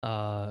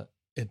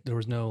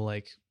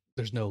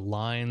 There's no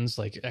lines,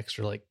 like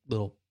extra like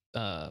little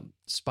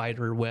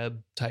spider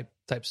web type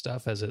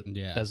stuff as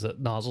the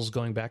nozzle's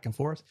going back and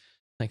forth.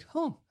 Like,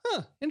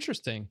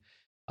 interesting.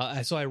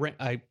 So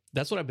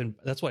that's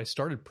what I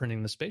started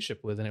printing the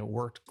spaceship with, and it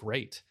worked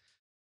great.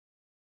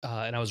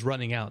 and I was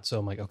running out. So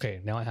I'm like,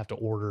 okay, now I have to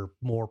order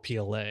more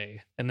PLA.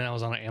 And then I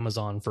was on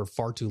Amazon for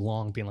far too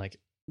long being like,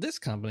 this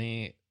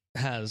company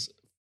has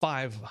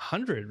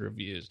 500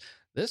 reviews.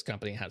 This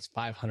company has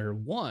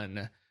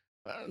 501.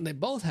 They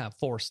both have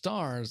 4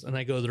 stars. And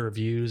I go to the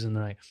reviews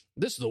and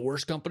this is the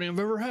worst company I've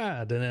ever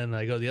had. And then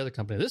I go to the other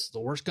company. This is the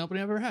worst company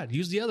I've ever had.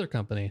 Use the other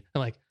company. I'm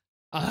like,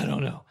 I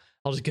don't know.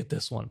 I'll just get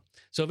this one.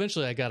 So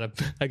eventually I got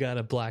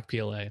a black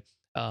PLA.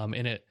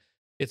 And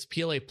it's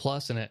PLA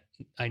plus, and it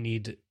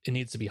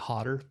needs to be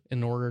hotter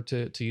in order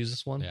to use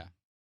this one.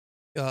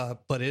 Yeah.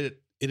 But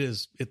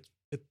it's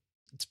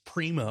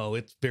primo.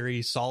 It's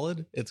very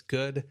solid. It's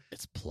good.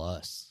 It's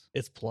plus.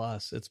 It's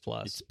plus. It's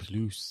plus. It's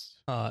plus.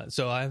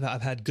 So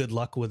I've had good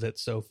luck with it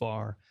so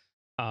far.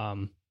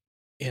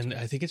 And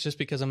I think it's just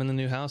because I'm in the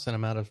new house and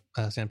I'm out of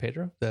San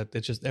Pedro that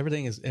it's just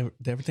everything is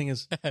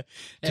everything's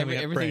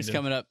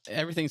coming up.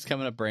 Everything's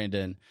coming up,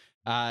 Brandon.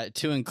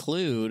 To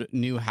include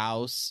new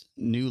house,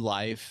 new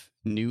life,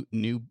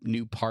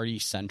 new party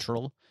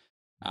central.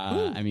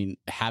 I mean,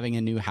 having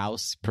a new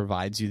house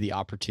provides you the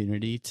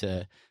opportunity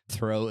to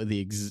throw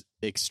the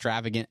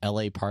extravagant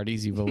LA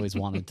parties you've always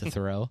wanted to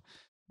throw.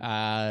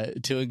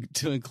 To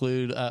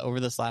include over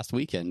this last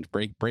weekend,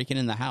 breaking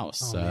in the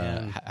house.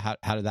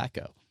 How did that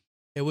go?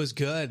 It was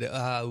good.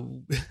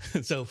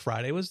 So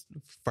Friday was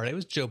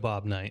Joe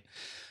Bob night.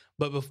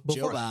 But before,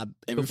 Joe Bob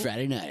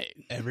Friday night.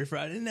 Every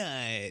Friday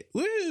night.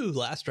 Woo!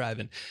 Last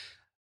driving.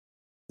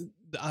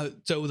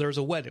 So there was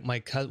a wedding.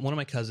 One of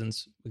my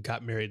cousins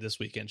got married this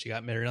weekend. She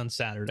got married on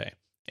Saturday.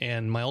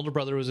 And my older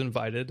brother was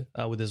invited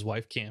with his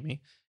wife, Cammie.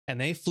 And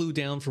they flew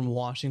down from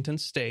Washington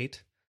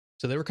State.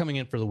 So they were coming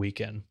in for the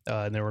weekend.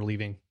 And they were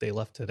leaving. They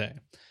left today.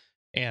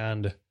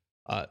 And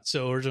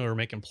so originally we were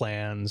making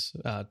plans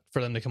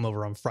for them to come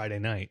over on Friday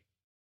night.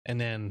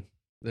 And then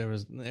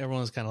everyone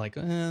was kind of like,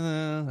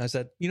 I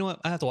said, you know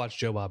what? I have to watch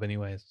Joe Bob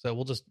anyway. So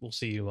we'll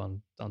see you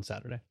on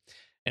Saturday.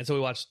 And so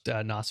we watched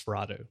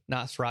Nosferatu,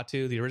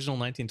 the original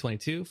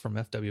 1922 from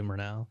F.W.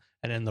 Murnau,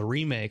 and then the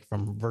remake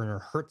from Werner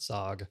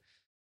Herzog,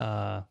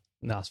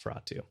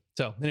 Nosferatu.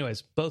 So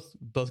anyways,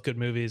 both good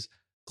movies.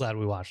 Glad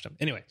we watched them.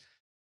 Anyway,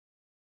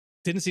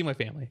 didn't see my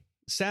family.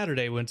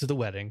 Saturday went to the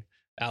wedding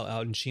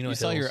out in Chino Hills.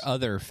 You saw your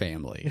other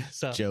family,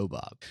 so, Joe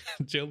Bob.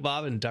 Joe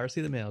Bob and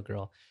Darcy the Mail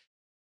Girl.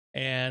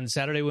 And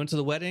Saturday went to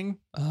the wedding.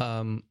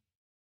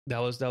 That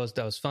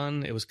was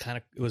fun. It was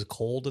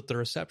cold at the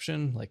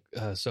reception, like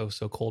so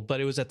cold,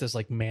 but it was at this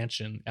like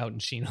mansion out in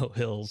Chino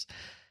Hills.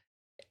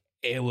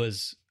 It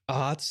was,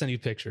 I'll have to send you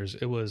pictures.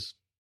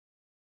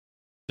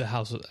 The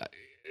house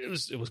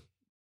was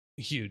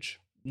huge,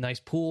 nice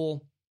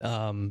pool,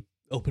 open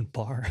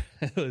bar.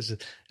 It was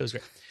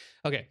great.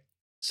 Okay.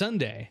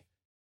 Sunday.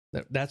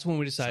 That's when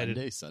we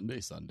decided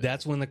Sunday.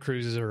 That's when the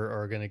cruises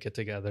are going to get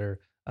together.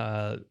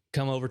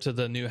 Come over to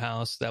the new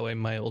house. That way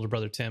my older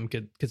brother Tim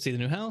could see the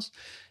new house.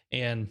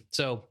 And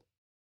so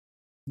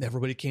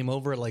everybody came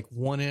over at like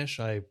 1-ish.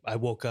 I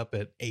woke up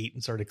at 8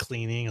 and started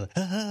cleaning. Like,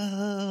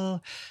 ah.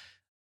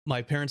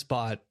 My parents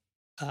bought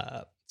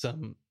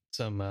some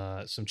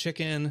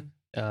chicken,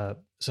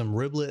 some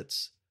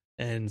riblets,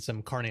 and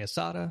some carne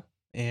asada.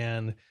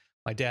 And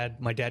my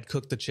dad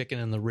cooked the chicken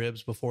and the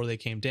ribs before they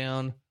came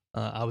down.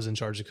 I was in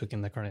charge of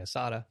cooking the carne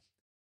asada.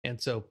 And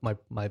so my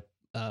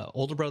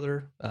older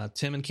brother,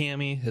 Tim and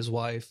Cammie, his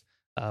wife,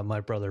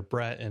 my brother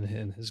Brett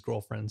and his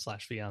girlfriend /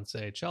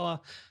 fiance Chella,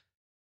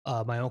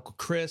 my uncle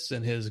Chris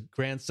and his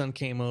grandson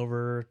came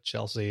over,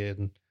 Chelsea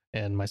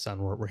and my son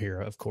were here,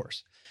 of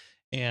course,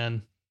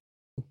 and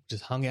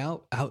just hung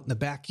out in the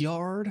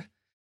backyard.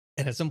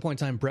 And at some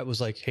point in time, Brett was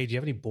like, "Hey, do you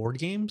have any board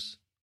games?"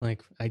 I'm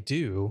like, "I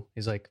do."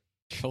 He's like,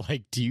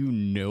 do you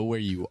know where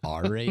you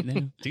are right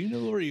now? Do you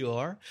know where you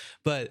are?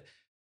 But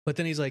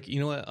then he's like, you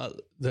know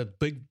what? The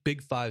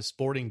big Five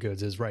Sporting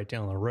Goods is right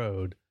down the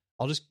road.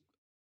 Do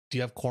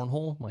you have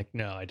cornhole? I'm like,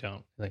 no, I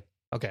don't. He's like,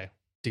 okay,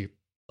 dude,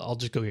 I'll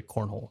just go get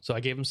cornhole. So I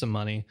gave him some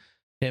money.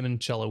 Him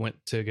and Chella went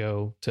to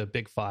go to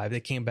Big Five. They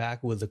came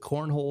back with a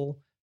cornhole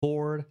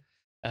board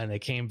and they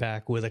came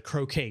back with a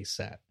croquet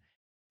set.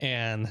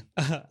 And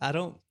I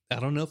don't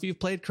know if you've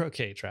played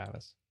croquet,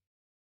 Travis.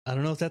 I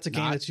don't know if that's a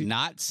game that you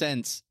not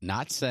since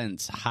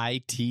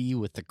high tea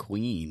with the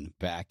queen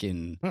back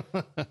in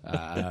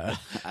I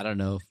don't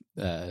know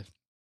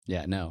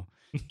no.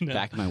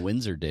 Back in my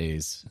Windsor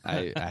days.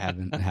 I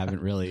haven't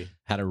really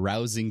had a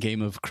rousing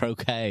game of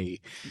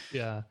croquet.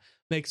 Yeah.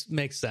 Makes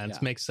sense. Yeah.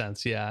 Makes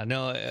sense. Yeah.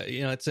 No,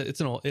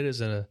 it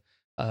is a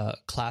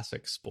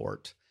classic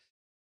sport.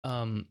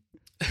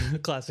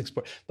 Classic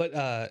sport.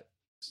 But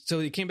so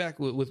he came back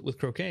with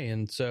croquet,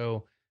 and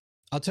so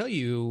I'll tell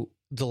you,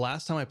 the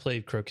last time I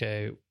played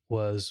croquet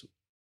was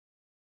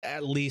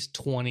at least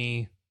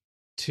 22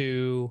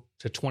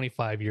 to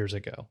 25 years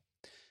ago.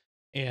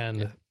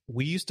 And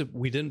we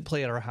didn't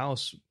play at our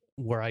house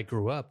where I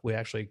grew up. We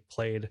actually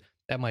played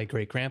at my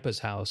great grandpa's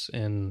house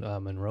in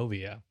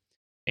Monrovia.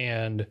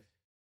 And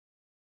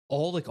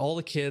all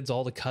the kids,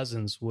 all the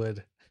cousins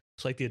would,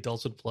 like the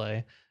adults would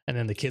play, and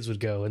then the kids would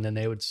go, and then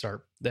they would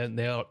start, then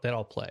they'd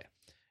all play.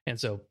 And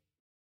so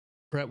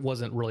Brett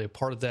wasn't really a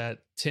part of that.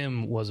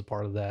 Tim was a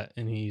part of that,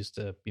 and he used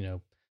to,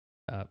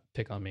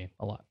 pick on me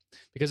a lot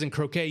because in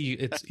croquet,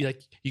 it's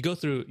like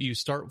you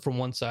start from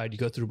one side, you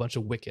go through a bunch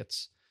of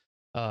wickets,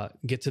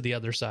 get to the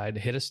other side,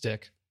 hit a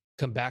stick,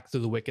 come back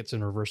through the wickets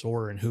in reverse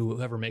order, and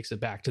whoever makes it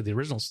back to the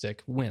original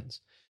stick wins.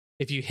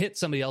 If you hit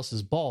somebody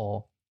else's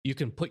ball, you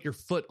can put your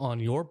foot on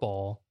your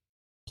ball,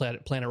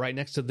 plant it right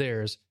next to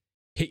theirs,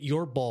 hit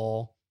your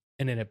ball,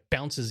 and then it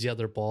bounces the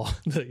other ball,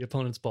 the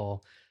opponent's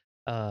ball,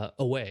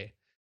 away.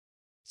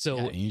 So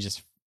and you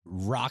just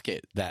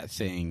rocket that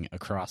thing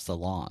across the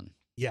lawn.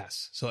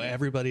 Yes. So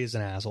everybody is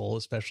an asshole,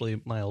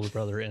 especially my older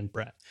brother and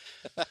Brett.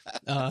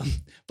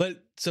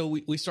 But so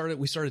we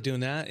started doing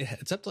that.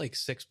 It's up to like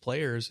 6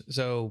 players.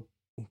 So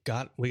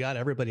we got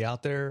everybody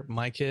out there.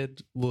 My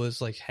kid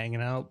was like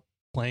hanging out,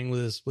 playing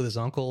with his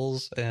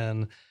uncles,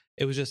 and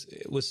it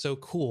was so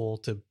cool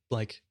to,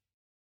 like,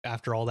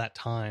 after all that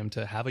time,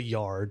 to have a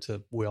yard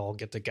to we all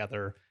get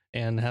together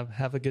and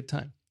have a good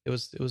time. It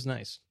was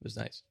nice. It was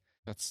nice.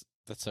 That's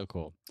so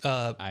cool.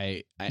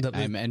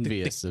 I'm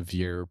envious of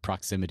your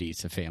proximity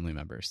to family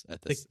members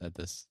at this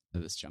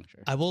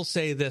juncture. I will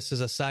say this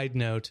as a side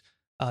note: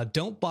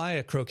 don't buy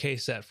a croquet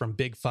set from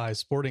Big Five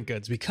Sporting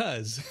Goods,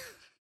 because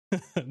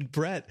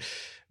Brett,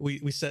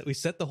 we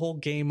set the whole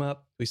game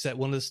up. We set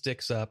one of the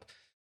sticks up,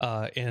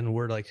 and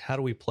we're like, "How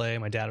do we play?"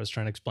 My dad was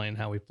trying to explain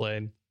how we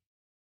played,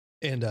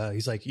 and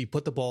he's like, "You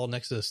put the ball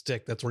next to the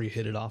stick. That's where you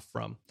hit it off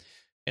from."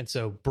 And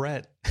so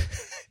Brett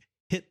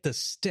hit the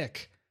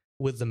stick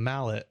with the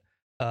mallet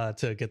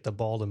to get the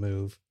ball to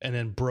move, and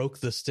then broke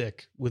the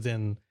stick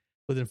within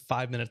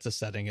 5 minutes of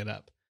setting it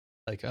up.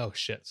 Like, oh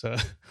shit. So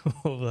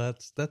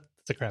that's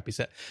a crappy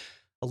set.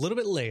 A little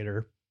bit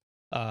later,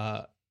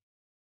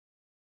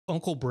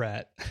 Uncle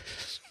Brett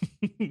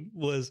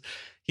was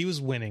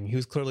winning. He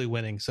was clearly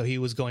winning. So he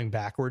was going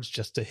backwards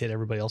just to hit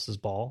everybody else's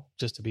ball,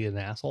 just to be an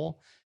asshole.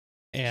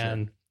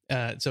 And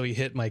so he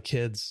hit my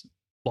kid's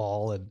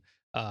ball,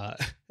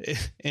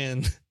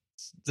 and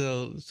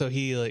so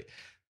he, like,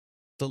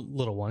 the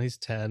little one, he's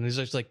 10, he's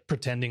just like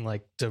pretending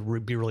like to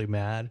be really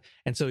mad,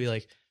 and so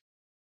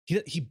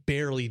he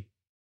barely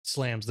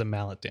slams the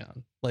mallet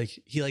down. Like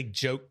he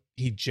joke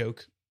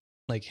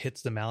like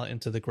hits the mallet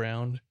into the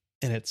ground,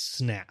 and it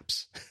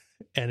snaps,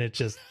 and it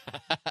just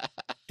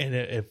and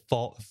it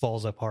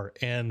falls apart,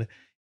 and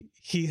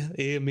he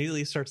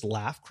immediately starts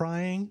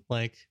crying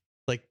like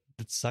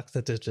it sucks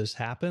that it just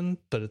happened,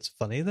 but it's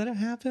funny that it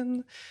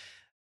happened.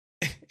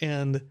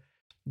 And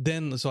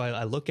then so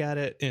I look at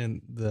it,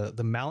 and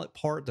the mallet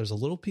part, there's a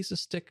little piece of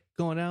stick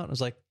going out. I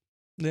was like,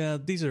 yeah,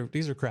 these are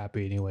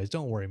crappy anyways.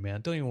 Don't worry,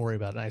 man. Don't even worry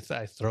about it.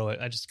 I throw it.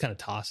 I just kind of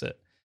toss it.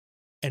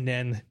 And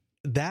then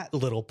that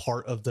little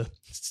part of the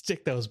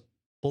stick that was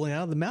pulling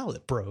out of the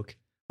mallet broke.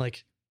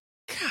 Like,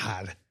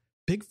 God,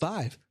 Big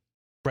Five.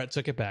 Brett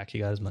took it back. He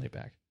got his money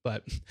back.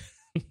 But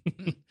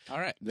all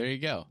right, there you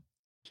go.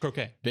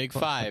 Croquet. Big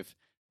Five,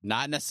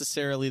 not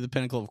necessarily the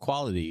pinnacle of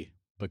quality,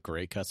 but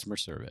great customer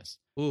service.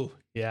 Ooh,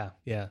 yeah.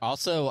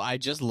 Also, I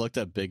just looked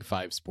up Big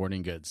Five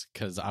Sporting Goods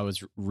because I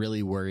was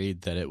really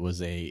worried that it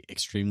was a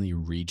extremely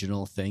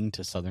regional thing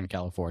to Southern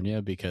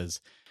California,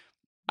 because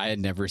I had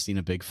never seen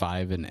a Big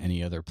Five in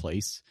any other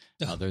place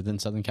other than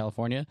Southern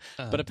California.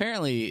 But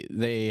apparently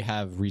they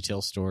have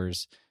retail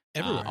stores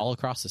everywhere, all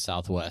across the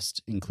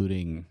Southwest,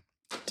 including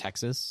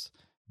Texas,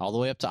 all the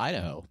way up to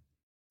Idaho.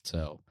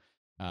 So,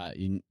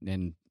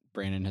 and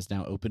Brandon has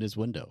now opened his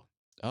window.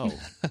 Oh,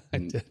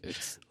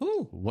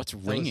 what's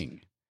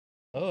ringing?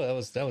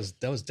 That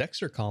was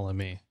Dexter calling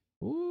me.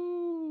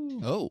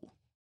 Ooh.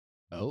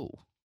 Oh.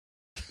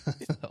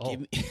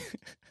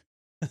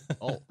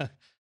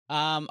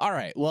 All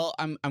right. Well,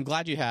 I'm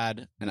glad you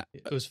had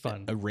it was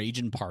fun. A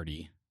raging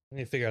party. I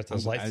need to figure out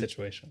this light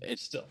situation.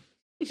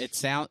 It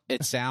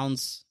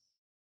sounds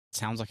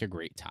like a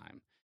great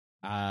time.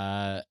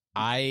 I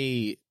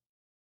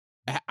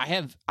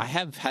have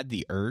had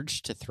the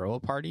urge to throw a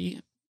party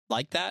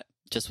like that,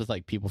 just with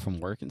like people from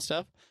work and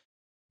stuff.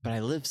 But I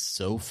live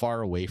so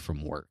far away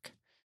from work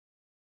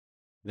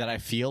that I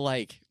feel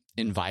like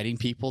inviting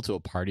people to a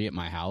party at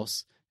my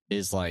house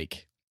is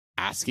like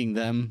asking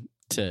them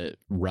to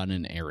run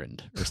an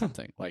errand or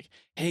something. Like,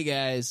 hey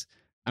guys,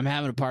 I'm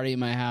having a party at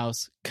my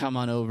house. Come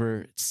on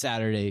over. It's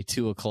Saturday,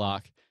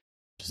 2:00.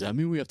 Does that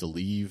mean we have to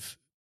leave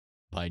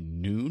by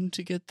noon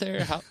to get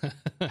there?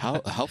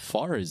 How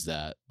far is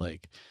that?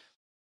 Like,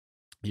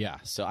 yeah.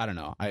 So I don't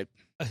know. I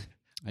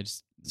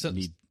just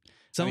need.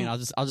 I'll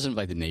just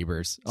invite the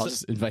neighbors. I'll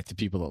just invite the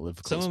people that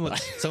live close by.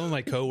 Some of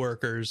my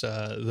coworkers,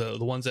 the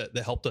ones that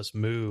helped us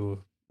move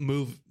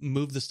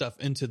the stuff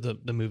into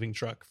the moving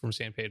truck from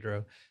San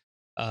Pedro,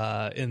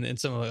 and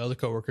some of my other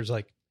coworkers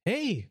like,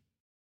 hey,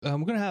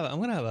 I'm gonna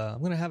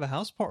have a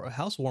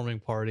housewarming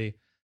party.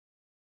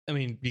 I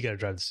mean, you got to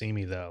drive to see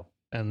me though,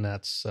 and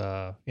that's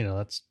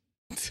that's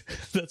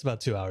that's about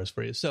 2 hours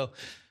for you. So,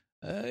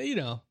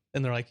 and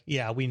they're like,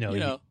 yeah, we know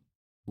you.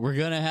 We're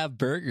going to have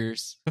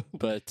burgers,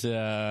 but,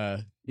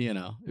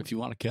 if you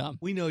want to come.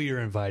 We know you're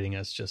inviting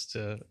us just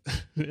to,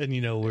 and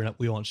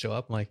we won't show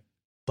up. I'm like,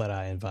 but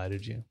I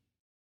invited you.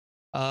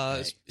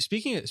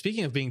 Speaking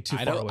of being too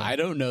far away, I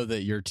don't know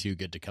that you're too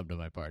good to come to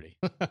my party.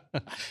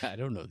 I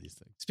don't know these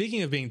things.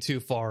 Speaking of being too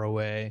far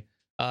away,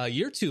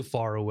 you're too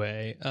far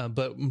away,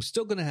 but I'm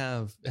still going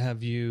to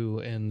have you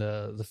and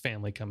the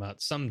family come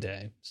out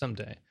someday.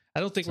 I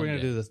don't think we're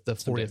going to do the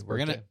 40th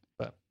birthday,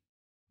 but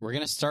we're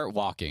going to start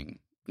walking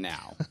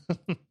now,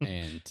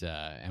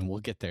 and we'll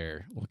get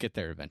there. We'll get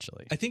there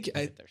eventually. I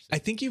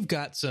think you've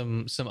got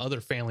some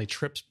other family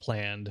trips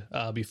planned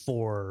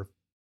before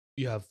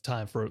you have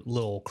time for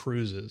little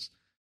cruises.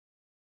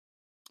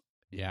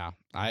 Yeah,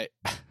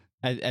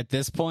 at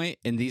this point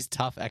in these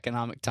tough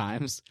economic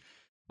times,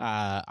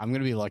 I'm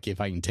gonna be lucky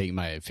if I can take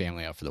my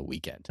family out for the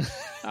weekend.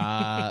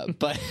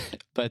 But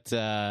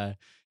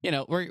you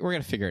know, we're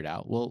gonna figure it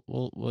out. We'll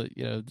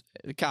you know,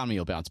 the economy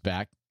will bounce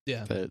back.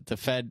 Yeah, the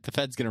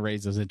Fed's gonna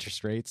raise those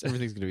interest rates.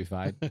 Everything's gonna be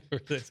fine.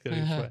 Everything's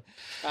gonna be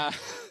fine.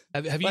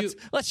 Have you?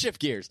 Let's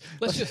shift gears.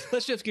 Let's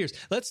shift gears.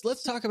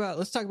 Let's talk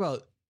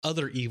about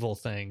other evil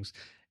things.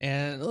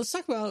 And let's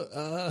talk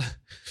about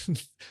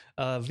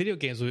video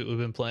games we've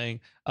been playing.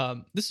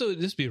 This will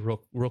be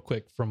real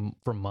quick from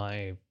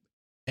my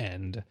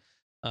end.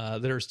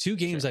 There's two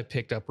games I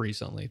picked up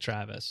recently,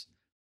 Travis.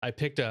 I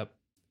picked up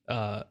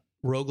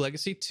Rogue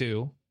Legacy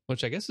 2,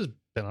 which I guess has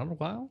been on a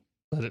while,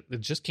 but it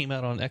just came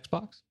out on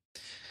Xbox.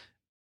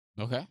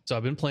 Okay. So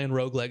I've been playing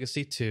Rogue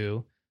Legacy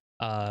 2.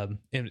 And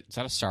is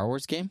that a Star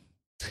Wars game?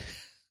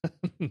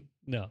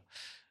 No.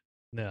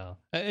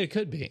 It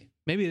could be.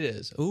 Maybe it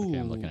is. Ooh, okay,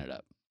 I'm looking it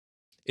up.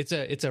 It's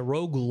a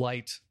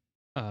roguelite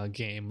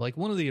game, like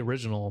one of the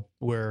original,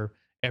 where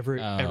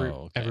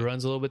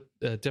everyone's a little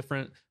bit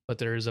different, but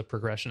there is a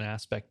progression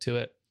aspect to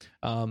it.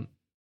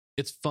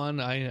 It's fun.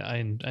 I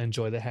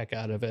enjoy the heck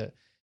out of it.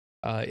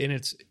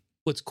 And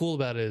what's cool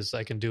about it is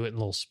I can do it in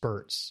little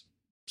spurts.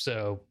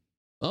 So,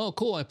 oh,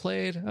 cool, I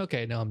played.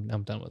 Okay, now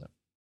I'm done with it.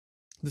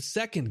 The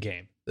second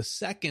game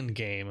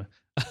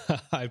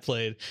I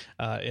played,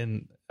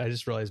 and I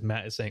just realized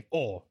Matt is saying,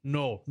 "Oh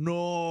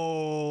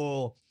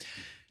no."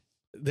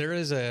 There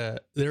is a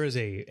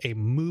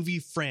movie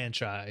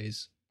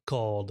franchise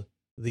called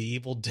The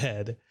Evil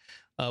Dead,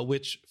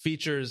 which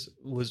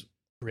was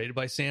created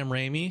by Sam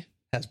Raimi,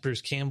 has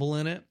Bruce Campbell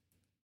in it.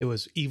 It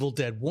was Evil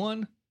Dead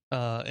 1,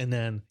 and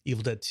then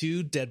Evil Dead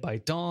 2, Dead by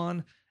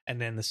Dawn,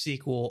 and then the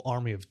sequel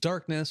Army of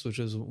Darkness, which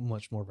was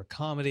much more of a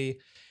comedy.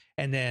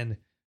 And then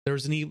there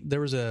was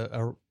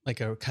a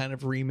kind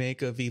of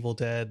remake of Evil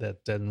Dead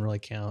that doesn't really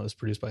count. It was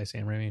produced by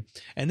Sam Raimi.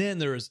 And then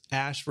there was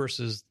Ash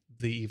versus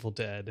the Evil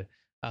Dead,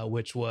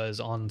 which was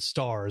on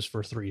Starz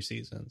for 3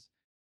 seasons.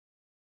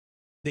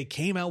 They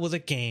came out with a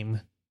game,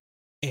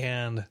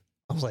 and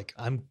I was like,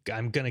 I'm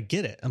gonna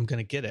get it.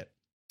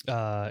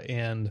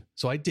 And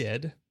so I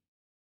did.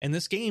 And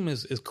this game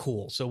is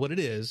cool. So what it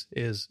is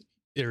it's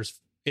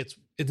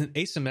an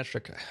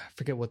asymmetric. I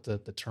forget what the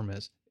term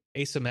is.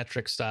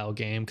 Asymmetric style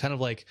game, kind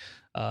of like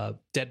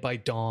Dead by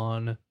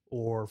Dawn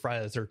or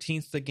Friday the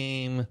 13th. The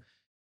game.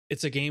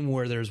 It's a game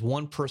where there's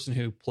one person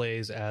who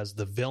plays as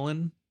the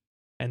villain,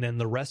 and then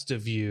the rest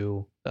of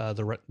you,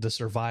 the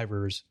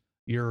survivors,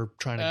 you're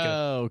trying to get.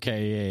 Oh,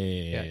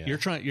 okay, yeah. You're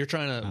trying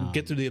to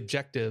get through the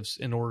objectives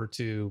in order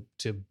to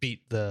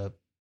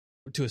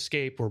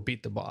escape or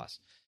beat the boss.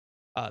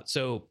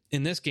 So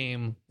in this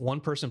game,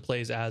 one person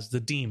plays as the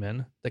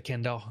demon, the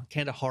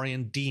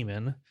Kandaharian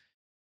demon,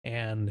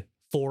 and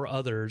 4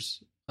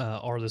 others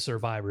are the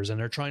survivors, and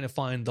they're trying to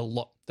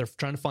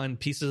find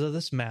pieces of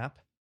this map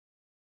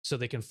so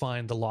they can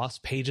find the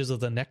lost pages of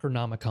the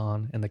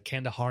Necronomicon and the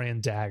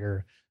Kandaharian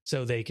dagger,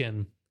 so they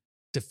can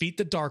defeat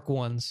the Dark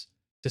Ones,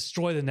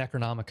 destroy the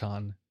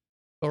Necronomicon,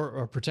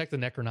 or protect the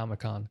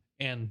Necronomicon,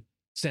 and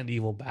send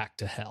evil back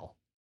to hell.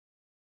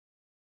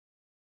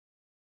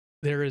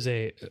 There is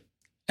a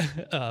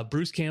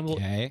Bruce Campbell.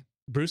 Okay.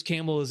 Bruce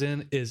Campbell is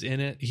in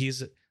it.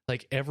 He's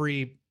like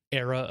every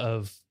era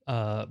of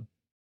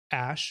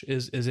Ash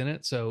is in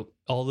it. So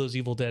all those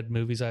Evil Dead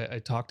movies I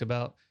talked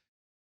about,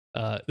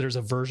 there's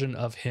a version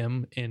of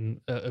him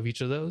in of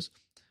each of those.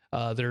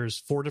 There's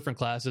 4 different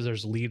classes.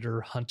 There's leader,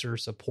 hunter,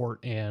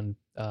 support, and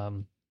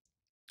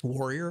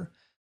warrior.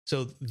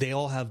 So they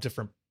all have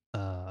different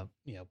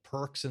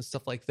perks and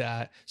stuff like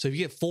that. So if you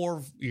get 4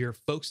 of your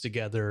folks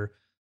together,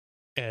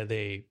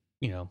 they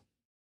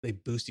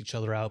boost each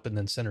other up and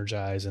then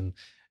synergize, and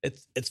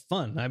it's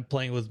fun. I'm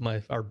playing with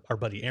our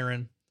buddy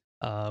Aaron,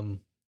 and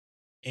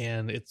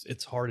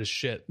it's hard as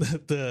shit.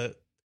 The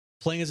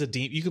playing as a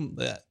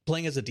demon,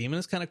 playing as a demon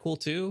is kind of cool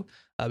too,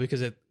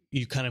 because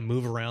you kind of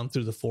move around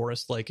through the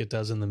forest like it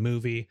does in the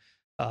movie.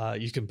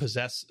 You can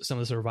possess some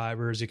of the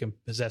survivors. You can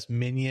possess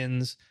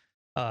minions.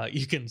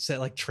 You can set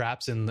like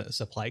traps in the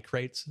supply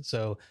crates.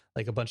 So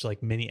like a bunch of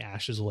like mini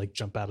Ashes will like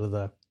jump out of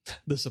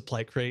the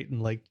supply crate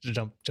and like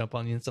jump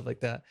on you and stuff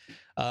like that.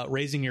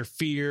 Raising your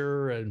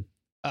fear, and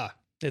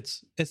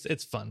it's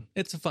fun.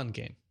 It's a fun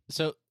game.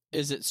 So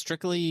is it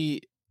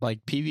strictly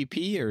like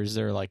PvP, or is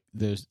there like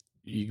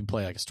you can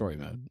play like a story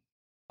mode?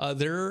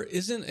 There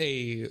isn't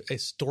a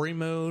story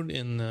mode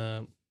in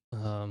the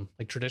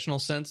like traditional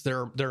sense.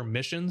 There are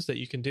missions that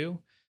you can do.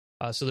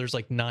 So there's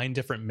like 9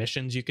 different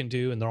missions you can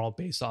do, and they're all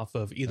based off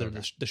of either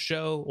the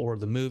show or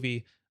the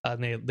movie.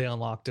 And they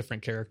unlock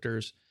different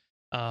characters.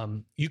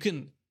 You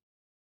can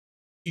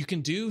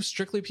do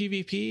strictly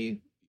PvP.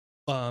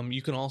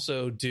 You can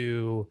also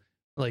do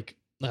like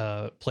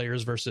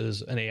players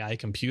versus an AI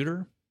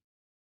computer,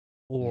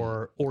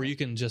 or you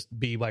can just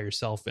be by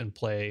yourself and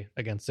play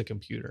against the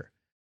computer.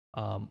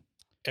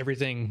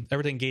 Everything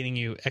gaining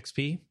you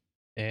XP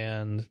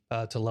and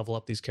to level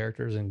up these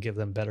characters and give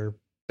them better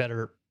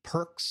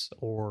perks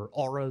or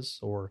auras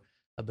or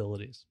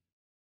abilities.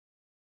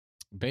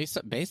 Based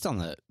on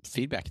the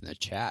feedback in the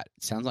chat,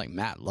 it sounds like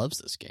Matt loves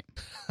this game.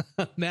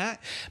 Matt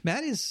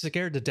is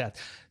scared to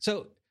death.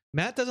 So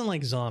Matt doesn't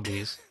like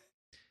zombies.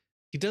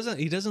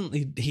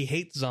 He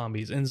hates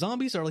zombies, and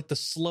zombies are like the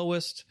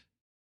slowest,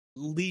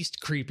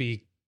 least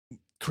creepy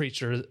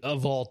creature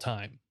of all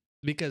time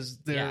because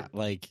they're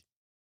like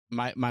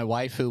my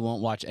wife, who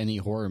won't watch any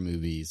horror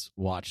movies,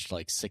 watched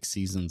like 6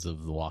 seasons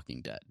of The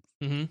Walking Dead.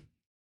 Mm-hmm.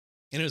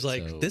 And it was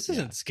like, this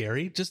isn't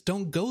scary. Just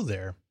don't go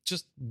there.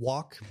 Just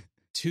walk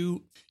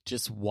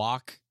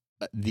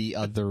the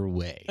other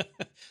way.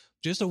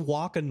 Just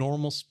walk a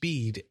normal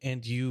speed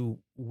and you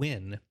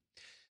win.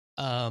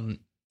 So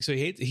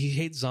he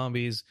hates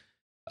zombies.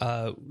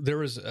 There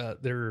was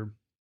the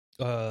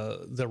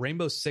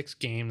Rainbow Six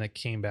game that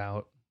came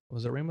out.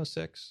 Was it Rainbow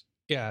Six?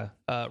 Yeah,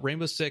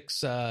 Rainbow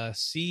Six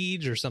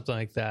Siege or something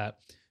like that.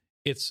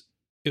 It's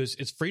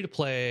free to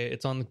play.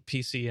 It's on the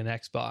PC and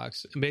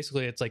Xbox. And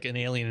basically, it's like an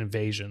alien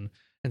invasion.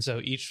 And so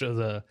each of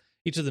the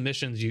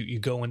missions, you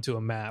go into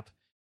a map,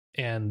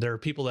 and there are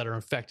people that are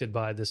infected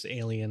by this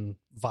alien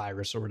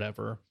virus or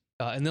whatever,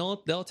 and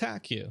they'll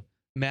attack you.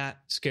 Matt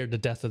scared to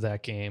death of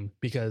that game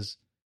because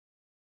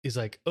he's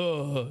like,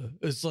 "Oh,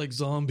 it's like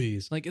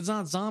zombies." Like, it's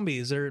not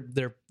zombies.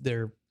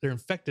 They're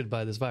infected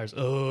by this virus.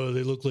 Oh,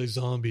 they look like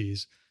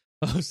zombies.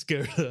 I'm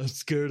scared of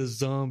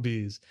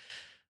zombies.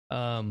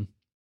 I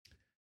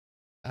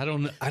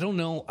don't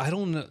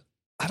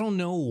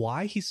know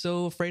why he's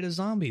so afraid of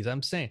zombies.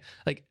 I'm saying,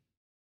 like,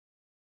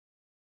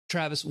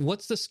 Travis,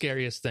 what's the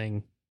scariest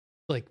thing,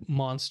 like,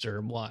 monster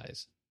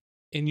wise,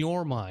 in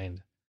your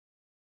mind?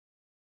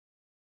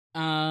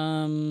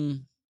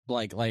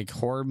 Like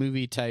horror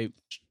movie type.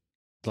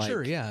 Like,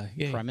 sure, yeah.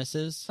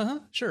 Premises.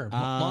 Sure,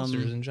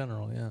 monsters in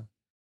general. Yeah.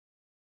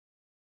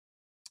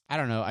 I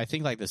don't know. I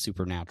think like the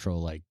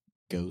supernatural, like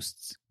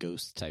ghost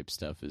type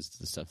stuff is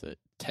the stuff that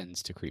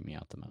tends to creep me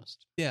out the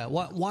most. Yeah.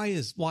 Why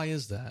is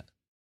that?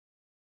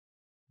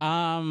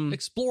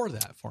 Explore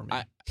that for me.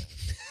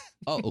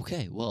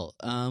 Okay. Well,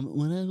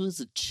 when I was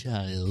a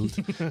child,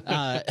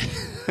 I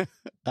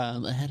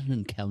had an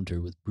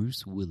encounter with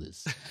Bruce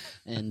Willis,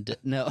 and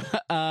no,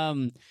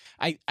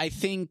 I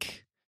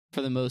think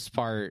for the most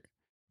part,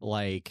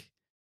 like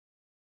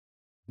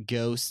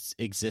ghosts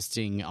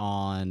existing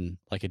on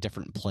like a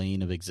different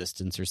plane of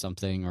existence or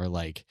something, or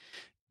like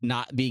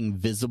not being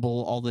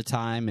visible all the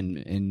time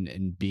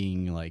and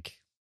being like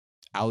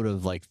out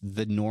of like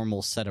the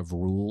normal set of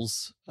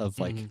rules of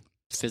like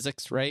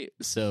physics, right?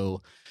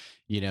 So,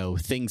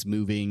 things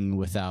moving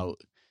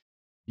without,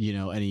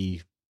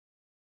 any,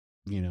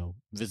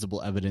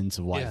 visible evidence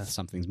of why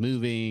something's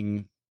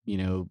moving,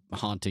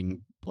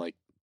 haunting, like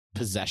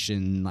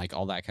possession, like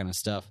all that kind of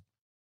stuff.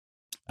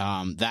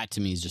 That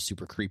to me is just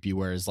super creepy.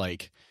 Whereas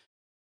like,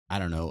 I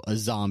don't know, a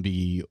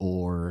zombie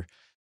or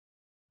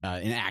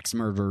an axe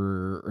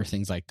murderer or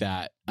things like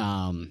that.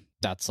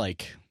 That's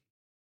like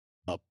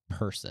a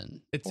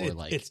person.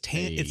 It's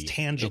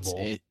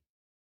tangible.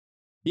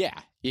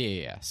 Yeah.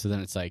 So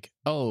then it's like,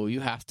 oh, you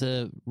have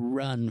to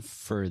run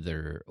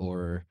further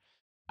or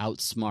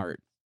outsmart,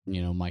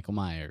 Michael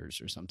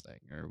Myers or something,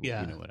 or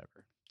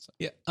whatever. So,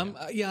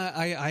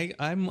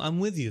 I'm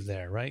with you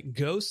there, right?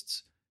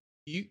 Ghosts,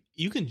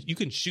 you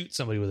can shoot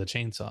somebody with a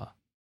chainsaw,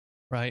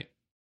 right?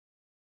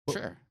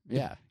 Sure.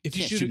 Yeah. If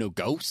you shoot no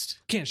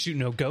ghost, can't shoot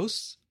no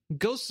ghosts.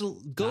 Ghosts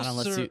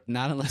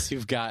not unless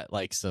you've got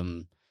like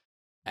some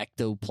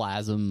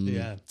ectoplasm.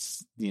 Yeah.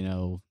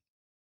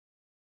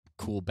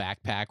 Cool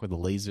backpack with a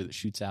laser that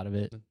shoots out of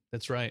it.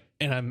 That's right.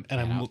 And I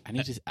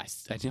need to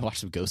watch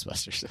some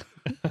Ghostbusters.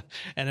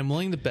 And I'm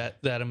willing to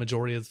bet that a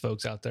majority of the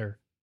folks out there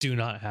do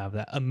not have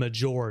that. A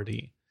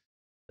majority.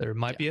 There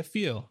might be a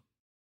few,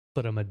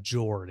 but a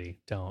majority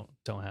don't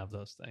have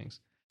those things.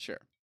 Sure.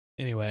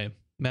 Anyway,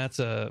 Matt's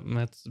a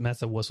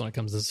wuss when it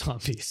comes to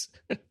zombies.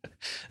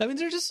 I mean,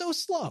 they're just so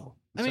slow.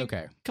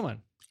 Okay. Come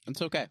on.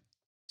 It's okay.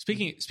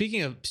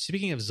 Speaking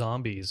of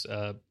zombies,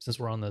 since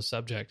we're on the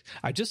subject,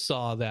 I just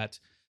saw that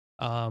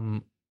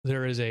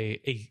there is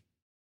a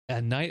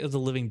Night of the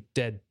Living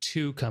Dead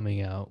 2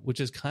 coming out, which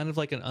is kind of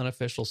like an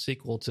unofficial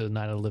sequel to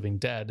Night of the Living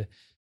Dead.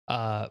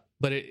 But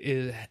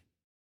it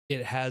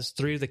has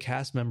 3 of the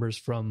cast members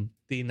from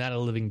the Night of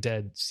the Living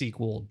Dead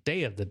sequel,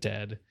 Day of the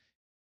Dead.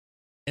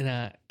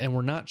 And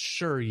we're not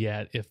sure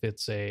yet if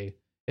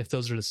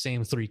those are the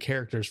same 3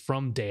 characters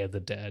from Day of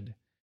the Dead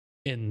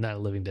in Night of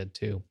the Living Dead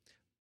 2.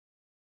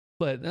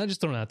 But I'm just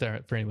throwing it out there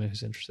for anyone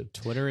who's interested.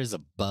 Twitter is a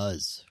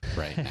buzz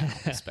right now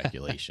with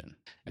speculation.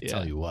 I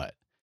tell you what.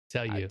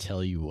 I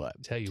tell you what.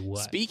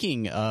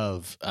 Speaking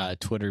of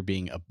Twitter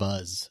being a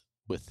buzz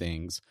with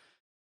things,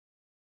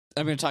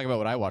 I'm going to talk about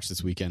what I watched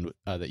this weekend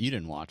that you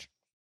didn't watch.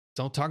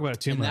 Don't talk about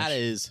it too much. That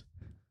is,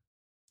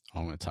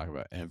 I'm going to talk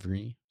about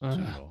every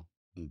single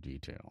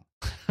detail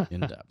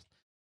in depth.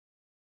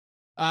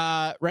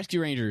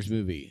 Rescue Rangers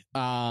movie.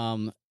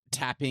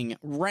 Tapping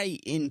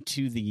right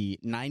into the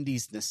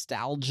 90s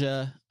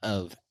nostalgia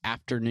of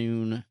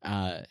afternoon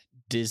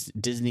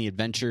Disney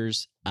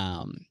adventures.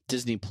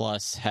 Disney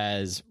Plus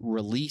has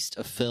released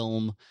a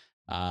film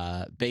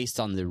based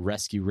on the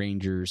Rescue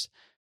Rangers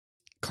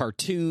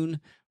cartoon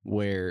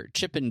where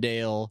Chip and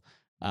Dale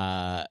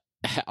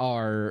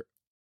are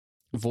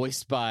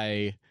voiced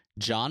by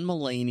John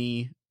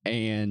Mulaney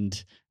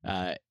and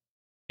Andy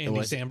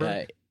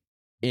Samberg.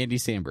 Andy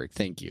Samberg,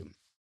 thank you.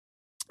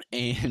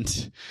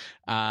 And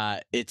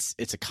it's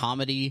a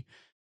comedy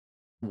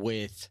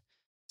with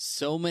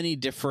so many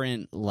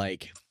different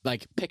like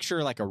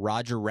picture like a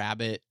Roger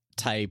Rabbit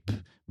type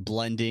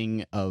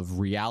blending of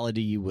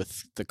reality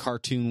with the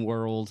cartoon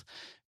world,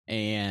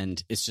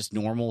 and it's just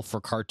normal for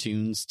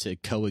cartoons to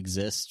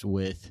coexist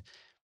with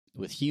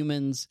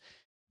humans.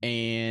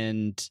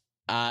 And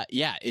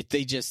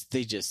they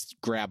just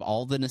grab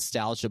all the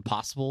nostalgia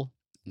possible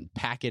and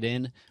pack it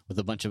in with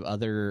a bunch of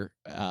other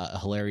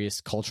hilarious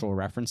cultural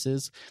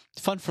references.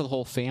 It's fun for the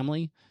whole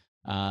family,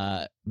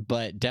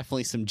 but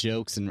definitely some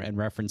jokes and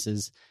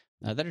references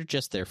that are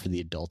just there for the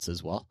adults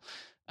as well.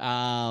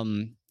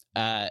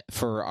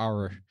 For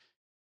our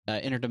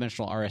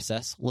interdimensional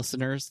RSS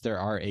listeners, there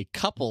are a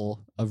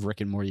couple of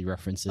Rick and Morty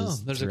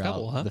references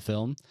throughout the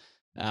film.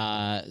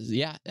 As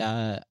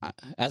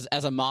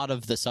a mod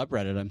of the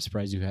subreddit, I'm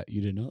surprised you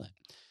didn't know that.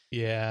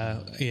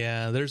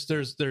 Yeah. There's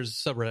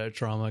subreddit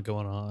trauma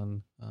going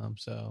on.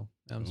 So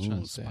I'm just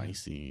trying to say,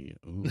 spicy.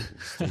 Ooh,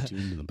 stay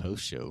tuned to the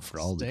post show for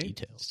all the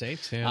details. Stay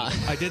tuned.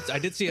 I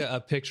did see a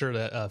picture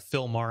that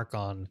Phil Mark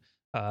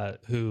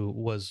who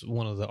was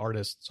one of the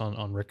artists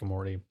on Rick and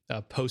Morty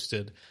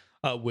posted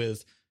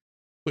with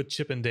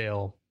Chip and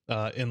Dale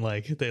in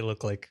like they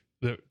look like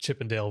the Chip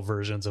and Dale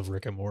versions of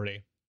Rick and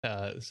Morty.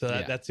 That's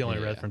the only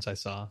reference I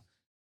saw.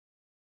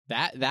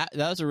 That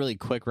was a really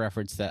quick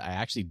reference that I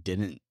actually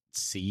didn't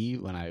see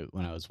when I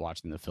was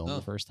watching the film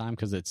the first time,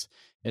 because it's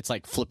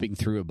like flipping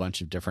through a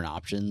bunch of different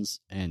options,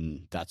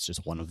 and that's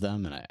just one of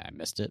them, and I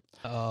missed it.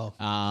 But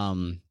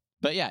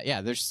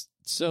there's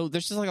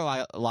just like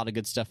a lot of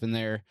good stuff in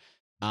there.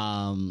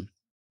 I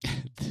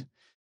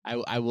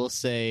will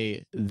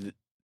say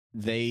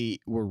they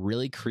were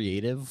really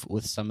creative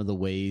with some of the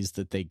ways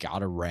that they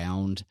got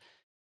around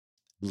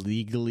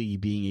legally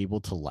being able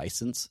to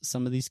license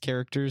some of these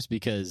characters,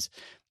 because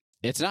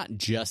it's not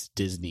just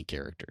Disney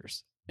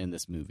characters in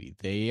this movie.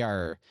 They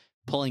are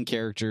pulling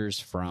characters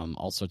from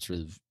all sorts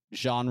of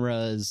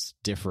genres,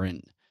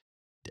 different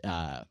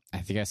I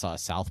think I saw a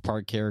South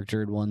Park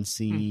character in one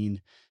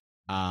scene.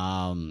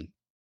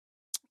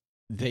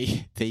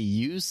 They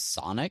use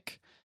Sonic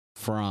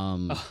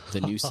from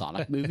the new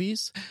Sonic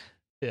movies.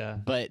 Yeah.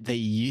 But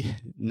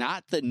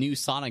not the new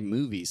Sonic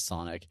movies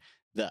Sonic,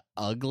 the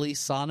ugly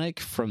Sonic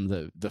from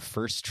the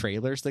first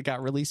trailers that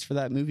got released for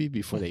that movie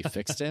before they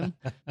fixed him.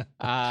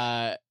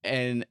 From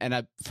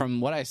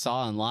what I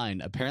saw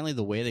online, apparently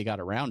the way they got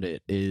around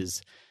it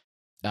is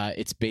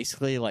it's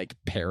basically like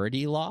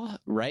parody law,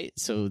 right?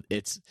 So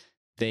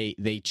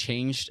they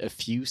changed a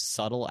few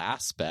subtle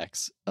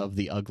aspects of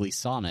the ugly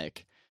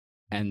Sonic,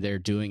 and they're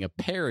doing a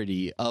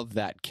parody of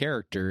that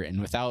character, and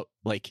without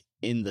like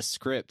in the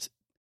script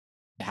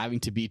having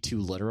to be too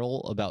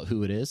literal about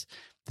who it is,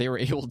 they were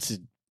able to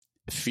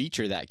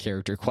feature that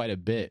character quite a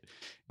bit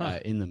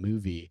in the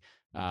movie,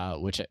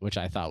 which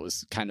I thought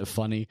was kind of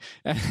funny.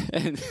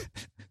 And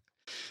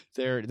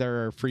there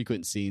are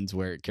frequent scenes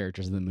where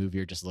characters in the movie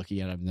are just looking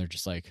at him and they're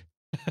just like,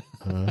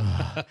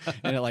 and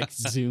it like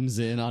zooms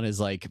in on his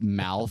like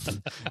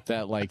mouth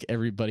that like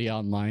everybody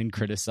online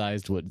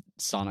criticized what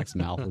Sonic's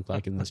mouth looked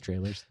like in those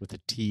trailers with the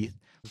teeth.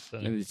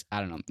 And I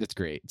don't know, it's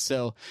great.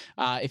 So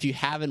if you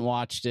haven't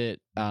watched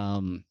it,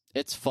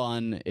 it's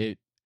fun.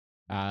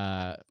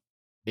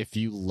 If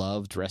you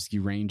loved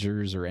Rescue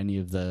Rangers or any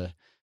of the,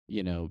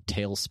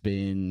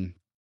 Tailspin,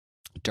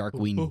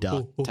 Darkwing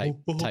Duck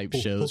type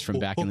shows from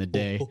back in the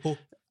day,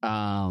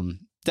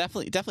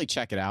 definitely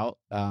check it out.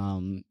 I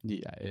don't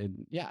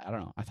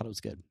know. I thought it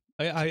was good.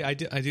 I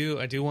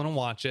do want to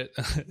watch it.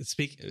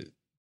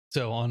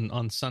 So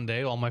on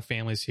Sunday, all my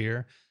family's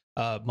here.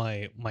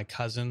 My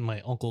cousin,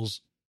 my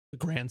uncle's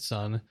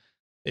grandson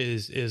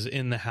is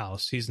in the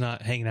house. He's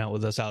not hanging out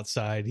with us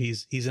outside.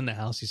 He's in the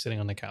house. He's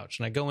sitting on the couch,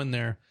 and I go in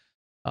there.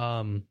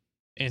 And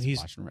he's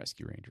watching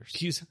Rescue Rangers.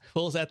 He's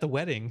at the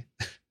wedding.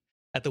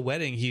 At the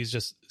wedding, he's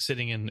just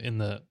sitting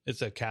in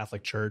it's a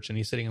Catholic church, and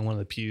he's sitting in one of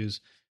the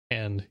pews,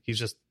 and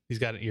he's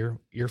got an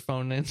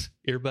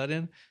earbud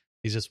in.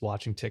 He's just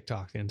watching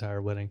TikTok the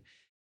entire wedding.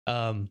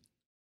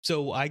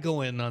 So I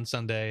go in on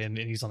Sunday, and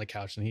he's on the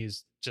couch, and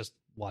he's just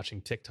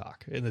watching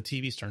TikTok, and the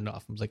TV's turned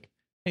off. I'm like,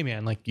 hey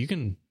man, like you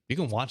can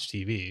watch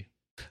TV.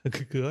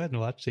 Go ahead and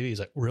watch TV. He's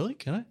like, really?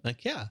 Can I?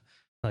 Like, yeah.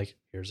 Like,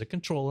 here's a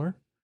controller.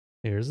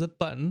 Here's the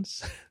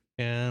buttons.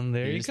 And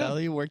there Here's you go. how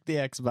you work the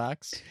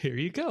Xbox. Here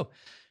you go.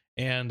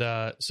 And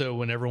so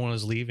when everyone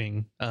was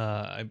leaving,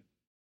 I'm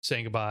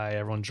saying goodbye.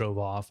 Everyone drove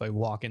off. I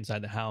walk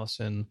inside the house,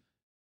 and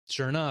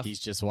sure enough, He's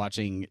just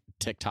watching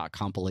TikTok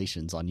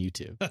compilations on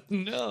YouTube.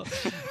 no,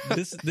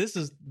 this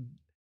is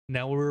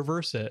now we'll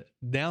reverse it.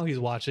 Now he's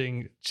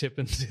watching Chip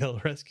and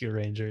Dale Rescue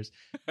Rangers.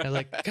 And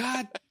like,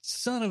 God,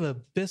 son of a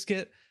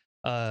biscuit.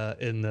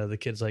 And the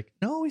kid's like,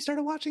 no, we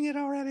started watching it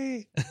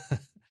already.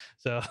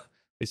 So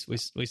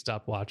we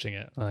stopped watching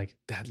it. I'm like,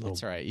 that little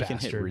That's all right. You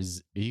bastard.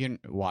 can you can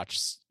watch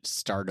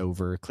start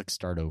over, click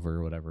start over,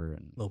 or whatever.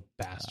 And Little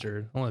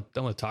bastard. I want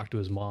to talk to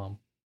his mom,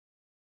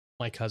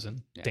 my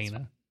cousin Yeah, it's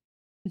Dana.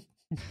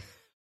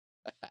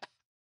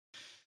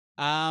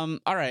 all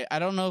right. I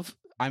don't know if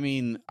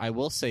I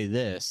will say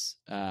this.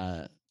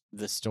 The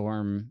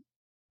storm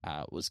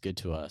was good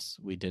to us.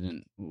 We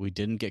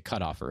didn't get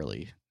cut off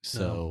early.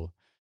 So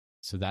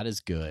that is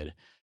good.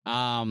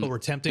 But we're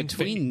tempting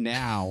between fate.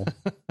 now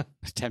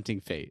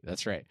tempting fate.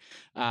 That's right.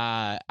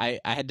 I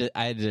had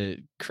to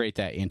create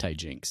that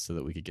anti-jinx so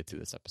that we could get through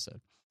this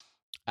episode.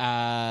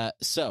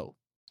 So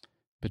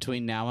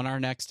between now and our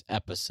next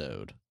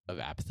episode of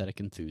Apathetic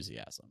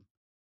Enthusiasm,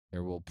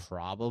 there will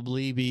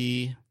probably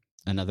be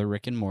another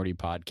Rick and Morty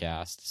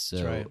podcast. So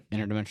That's right.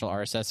 Interdimensional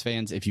RSS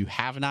fans, if you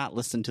have not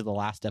listened to the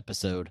last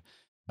episode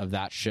of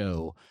that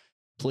show,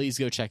 please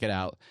go check it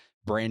out.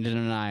 Brandon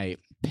and I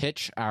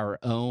pitch our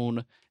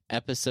own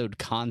episode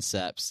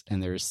concepts,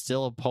 and there's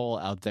still a poll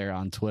out there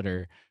on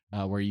Twitter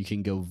where you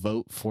can go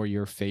vote for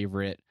your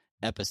favorite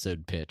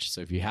episode pitch.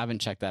 So if you haven't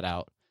checked that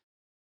out,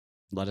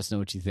 let us know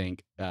what you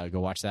think.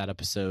 Go watch that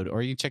episode,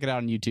 or you can check it out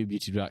on YouTube,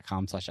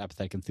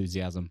 youtube.com/apathetic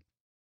enthusiasm.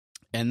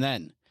 And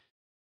then,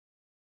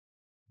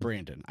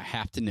 Brandon, I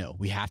have to know,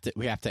 we have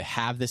to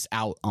have this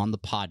out on the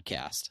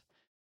podcast.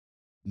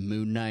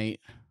 Moon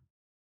Knight,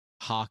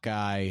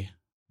 Hawkeye,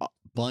 a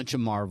bunch of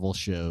Marvel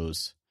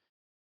shows,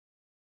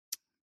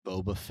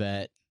 Boba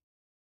Fett,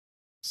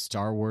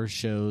 Star Wars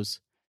shows.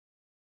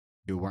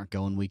 You weren't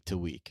going week to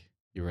week.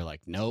 You were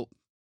like, nope,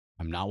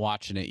 I'm not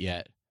watching it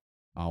yet.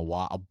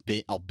 I'll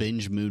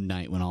binge Moon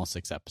Knight when all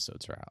 6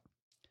 episodes are out.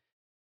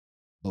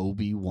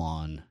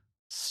 Obi-Wan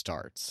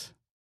starts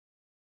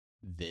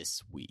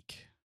this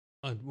week.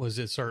 Was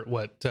it start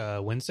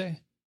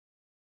Wednesday?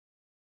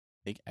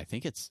 I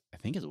think it's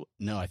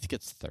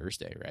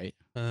Thursday, right?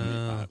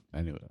 I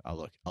knew it. I'll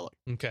look.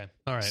 Okay.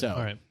 All right. So-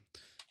 all right.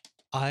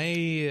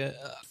 I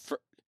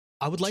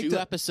would like two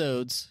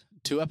episodes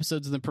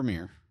in the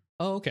premiere.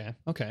 Oh, okay.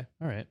 Okay.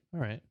 All right. All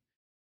right.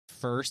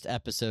 First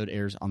episode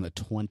airs on the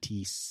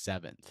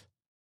 27th.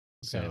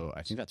 So Okay.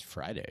 I think that's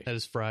Friday. That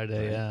is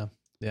Friday. Right. Yeah.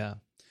 Yeah.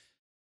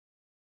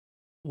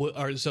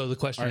 So the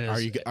question is,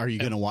 Are you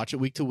going to watch it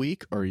week to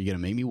week, or are you going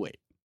to make me wait?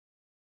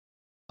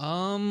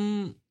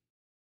 Well,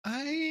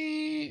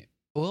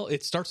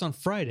 it starts on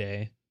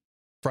Friday.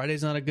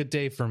 Friday's not a good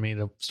day for me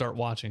to start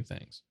watching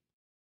things.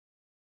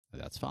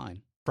 That's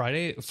fine.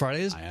 Friday's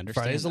I understand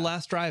Friday's the that.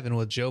 last drive-in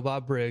with Joe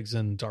Bob Briggs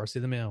and Darcy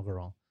the Mail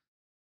Girl.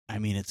 I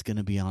mean, it's going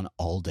to be on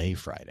all day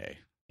Friday.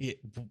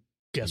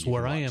 Guess You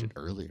where can I watch am? it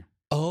earlier.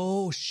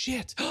 Oh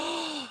shit!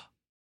 Oh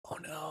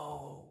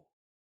no!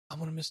 I'm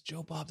gonna miss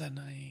Joe Bob that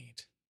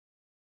night.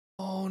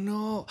 Oh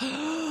no!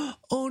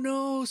 Oh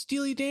no!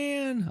 Steely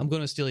Dan! I'm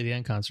going to Steely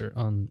Dan concert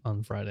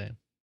on Friday.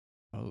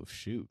 Oh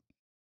shoot!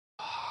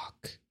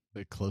 Fuck!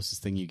 The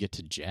closest thing you get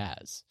to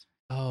jazz.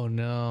 Oh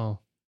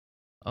no!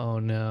 Oh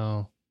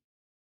no!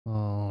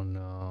 Oh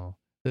no!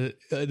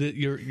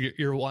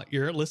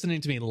 You're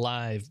listening to me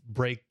live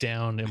break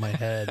down in my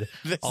head.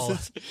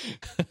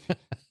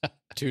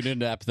 Tune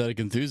into Apathetic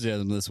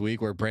Enthusiasm this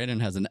week, where Brandon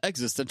has an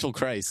existential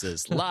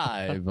crisis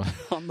live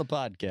on the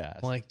podcast.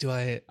 I'm like, do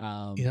I?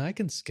 I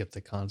can skip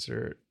the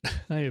concert.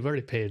 I've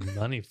already paid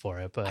money for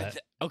it, but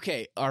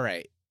okay, all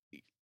right.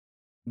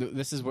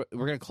 This is what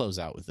we're going to close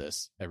out with.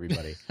 This,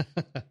 everybody.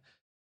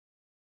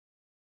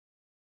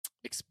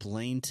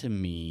 Explain to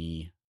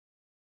me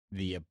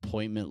the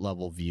appointment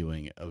level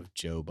viewing of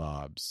Joe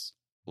Bob's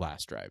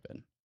Last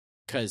Drive-In,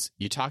 because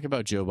you talk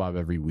about Joe Bob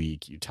every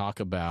week. You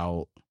talk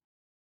about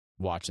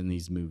watching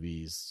these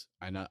movies.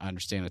 I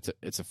understand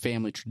it's a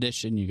family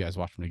tradition. You guys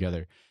watch them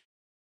together.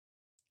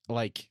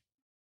 Like,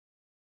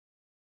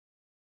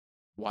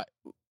 what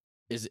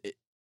is it?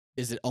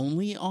 Is it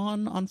only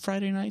on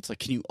Friday nights? Like,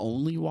 can you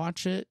only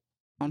watch it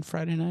on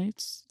Friday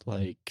nights?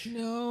 Like,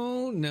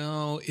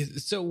 no.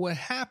 So what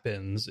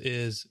happens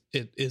is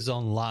it is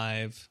on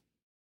live.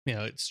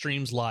 It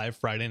streams live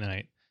Friday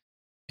night,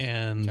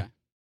 and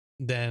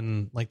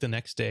then like the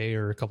next day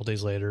or a couple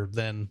days later,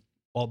 then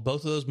both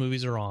of those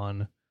movies are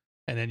on,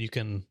 and then you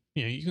can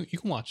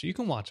watch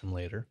them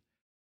later.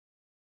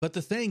 But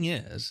the thing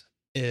is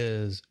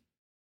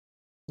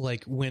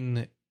like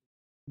when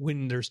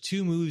there's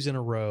 2 movies in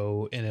a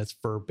row and it's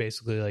for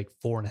basically like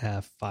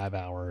 4.5, 5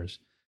 hours,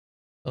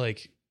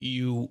 like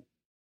you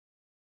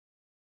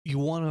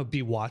want to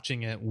be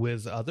watching it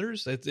with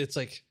others. It's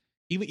like,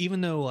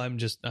 even though I'm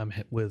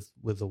with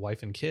the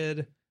wife and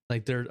kid,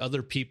 like there are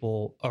other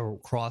people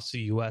across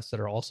the US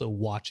that are also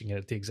watching it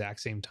at the exact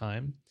same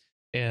time.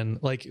 And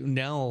like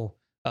now,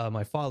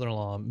 my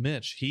father-in-law,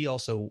 Mitch,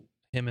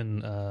 him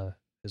and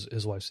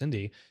his wife,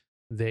 Cindy,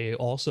 they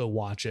also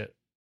watch it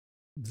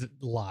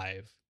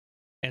live.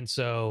 And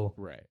so,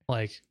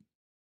 like,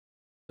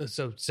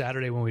 so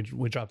Saturday when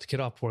we dropped the kid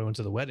off before we went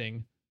to the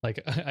wedding,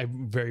 like I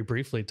very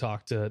briefly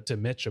talked to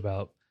Mitch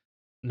about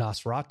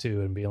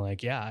Nosferatu and being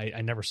like, yeah,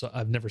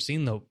 I've never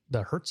seen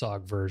the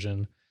Herzog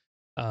version.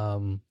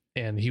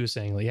 And he was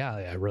saying, like, yeah,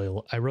 I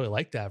really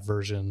like that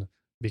version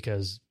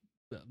because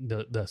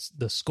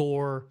the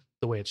score,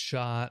 the way it's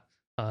shot,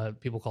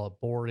 people call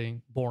it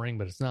boring,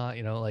 but it's not,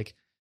 like,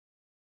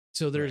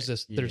 so there's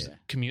there's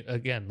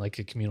again, like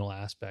a communal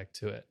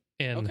aspect to it.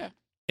 And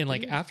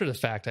like after the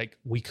fact, like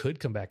we could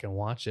come back and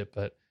watch it,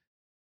 but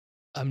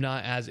I'm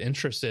not as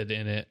interested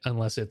in it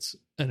unless it's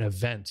an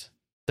event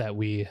that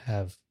we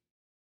have.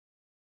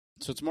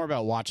 So it's more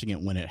about watching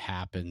it when it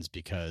happens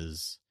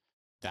because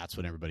that's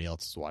when everybody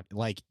else is watching.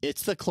 Like,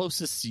 it's the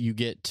closest you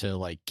get to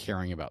like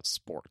caring about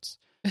sports.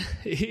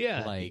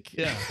 Yeah. Like,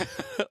 yeah.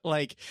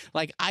 like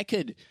I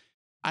could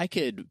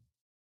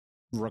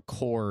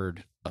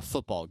record a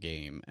football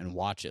game and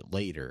watch it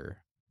later,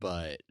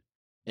 but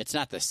it's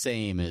not the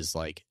same as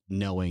like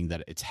knowing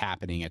that it's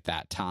happening at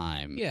that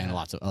time. Yeah. And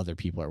lots of other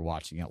people are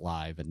watching it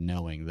live and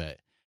knowing that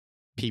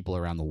people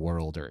around the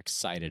world are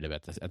excited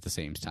about at the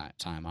same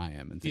time I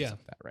am and things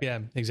like that, right? Yeah,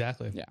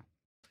 exactly. Yeah.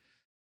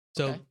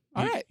 So,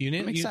 all right,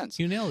 that makes sense.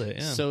 You nailed it.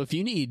 Yeah. So if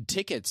you need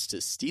tickets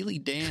to Steely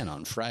Dan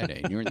on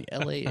Friday and you're in the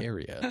LA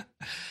area,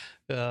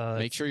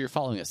 make sure you're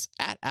following us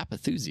at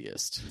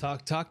Apathusiast.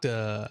 Talk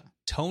to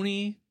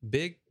Tony,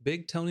 big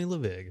Tony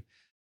Levig,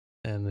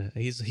 and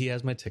he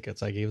has my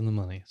tickets. I gave him the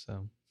money,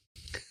 so.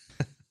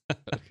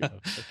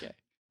 Okay.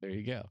 There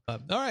you go. All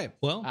right.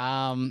 Well,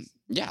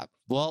 yeah.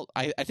 Well,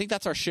 I think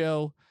that's our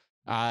show.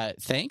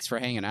 Thanks for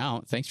hanging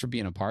out. Thanks for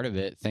being a part of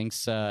it.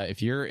 Thanks.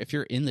 If you're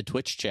in the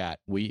Twitch chat,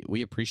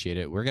 we appreciate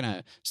it. We're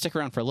gonna stick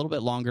around for a little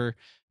bit longer.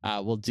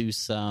 We'll do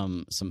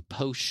some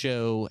post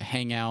show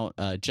hangout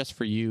just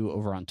for you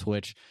over on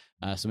Twitch.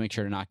 So make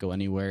sure to not go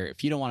anywhere.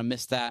 If you don't want to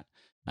miss that,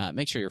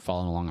 make sure you're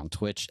following along on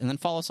Twitch, and then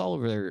follow us all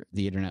over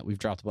the internet. We've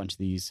dropped a bunch of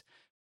these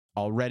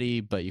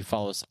already, but you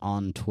follow us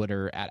on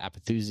Twitter at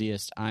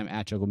Apathusiast. I'm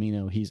at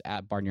Jogomino. He's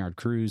at Barnyard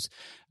Cruise.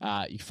 You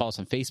can follow us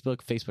on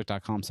Facebook,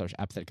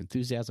 facebook.com/Apathetic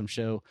Enthusiasm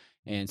Show,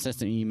 and send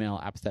us an email,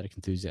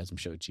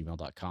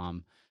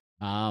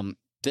 apatheticenthusiasmshow@gmail.com.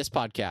 This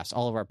podcast,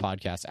 all of our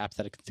podcasts,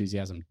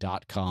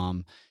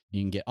 apatheticenthusiasm.com.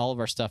 You can get all of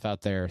our stuff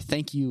out there.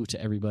 Thank you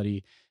to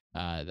everybody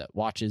that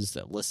watches,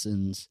 that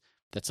listens,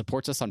 that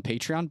supports us on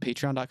Patreon,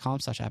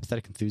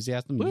 patreon.com/Apathetic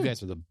Enthusiasm. You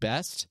guys are the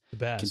best.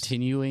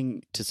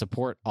 Continuing to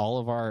support all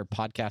of our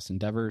podcast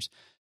endeavors.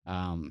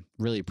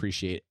 Really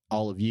appreciate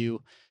all of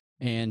you.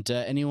 And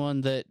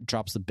anyone that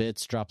drops the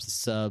bits, drops the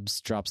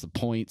subs, drops the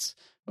points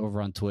over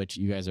on Twitch,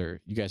 you guys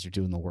are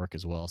doing the work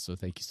as well. So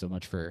thank you so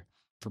much for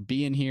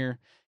being here.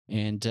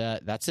 And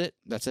that's it.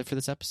 That's it for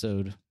this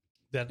episode.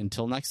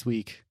 Until next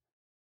week.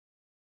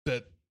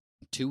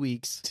 2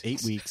 weeks,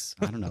 8 weeks.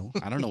 I don't know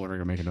when we're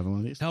gonna make another one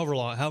of these.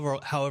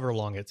 However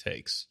long it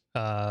takes.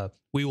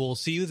 We will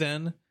see you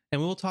then,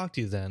 and we will talk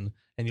to you then,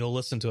 and you'll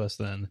listen to us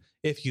then,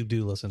 if you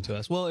do listen to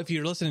us. Well, if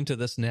you're listening to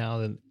this now,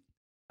 then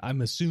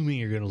I'm assuming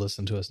you're going to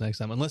listen to us next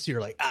time, unless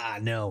you're like,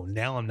 no,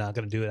 now I'm not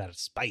going to do it out of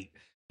spite.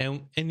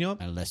 And you know,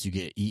 unless you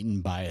get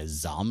eaten by a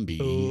zombie.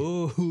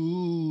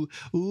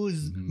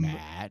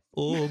 Matt.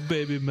 Oh,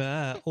 baby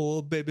Matt.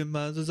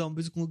 The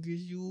zombie's gonna get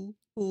you.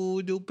 Oh,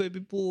 little baby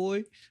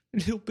boy,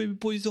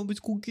 zombie's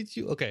gonna get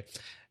you. Okay,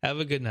 have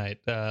a good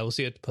night. We'll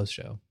see you at the post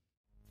show.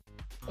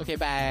 Okay,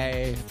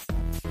 bye.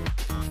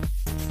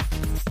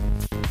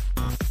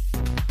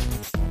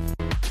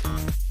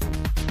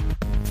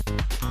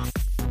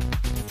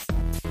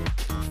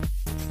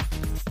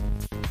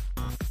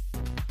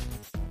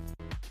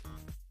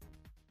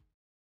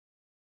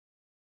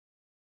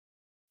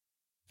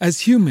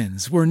 As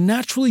humans, we're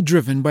naturally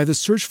driven by the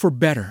search for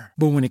better.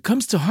 But when it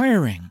comes to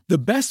hiring, the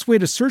best way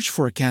to search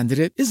for a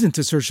candidate isn't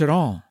to search at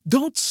all.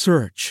 Don't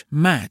search,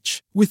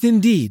 match with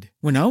Indeed.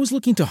 When I was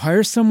looking to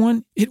hire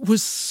someone, it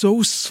was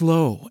so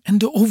slow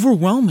and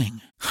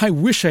overwhelming. I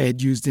wish I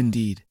had used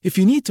Indeed. If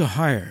you need to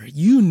hire,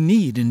 you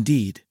need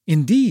Indeed.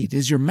 Indeed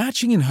is your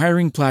matching and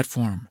hiring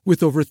platform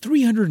with over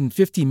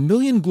 350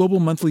 million global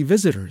monthly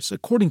visitors,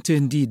 according to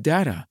Indeed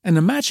data, and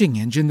a matching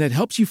engine that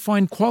helps you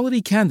find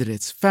quality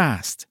candidates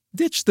fast.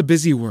 Ditch the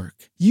busy work.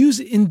 Use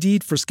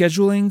Indeed for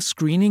scheduling,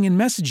 screening, and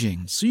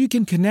messaging so you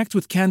can connect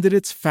with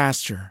candidates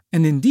faster.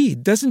 And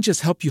Indeed doesn't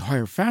just help you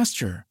hire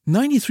faster.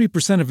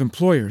 93% of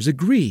employers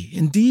agree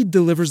Indeed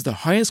delivers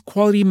the highest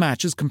quality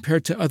matches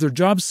compared to other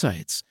job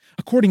sites,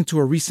 according to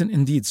a recent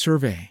Indeed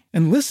survey.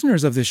 And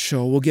listeners of this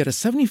show will get a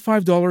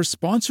 $75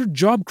 sponsored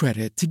job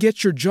credit to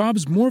get your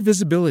jobs more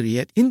visibility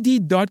at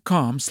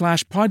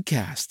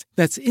Indeed.com/podcast.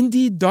 That's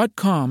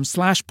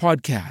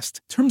Indeed.com/podcast.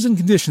 Terms and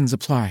conditions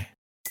apply.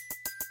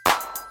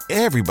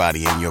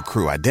 Everybody in your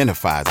crew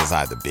identifies as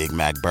either Big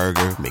Mac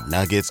Burger,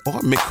 McNuggets, or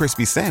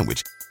McCrispy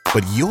Sandwich.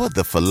 But you're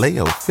the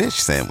Filet-O-Fish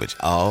Sandwich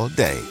all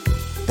day.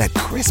 That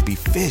crispy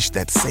fish,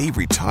 that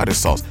savory tartar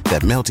sauce,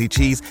 that melty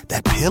cheese,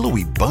 that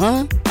pillowy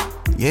bun.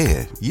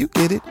 Yeah, you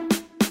get it.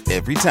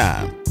 Every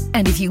time.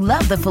 And if you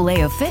love the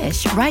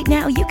Filet-O-Fish, right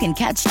now you can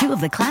catch two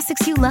of the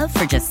classics you love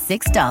for just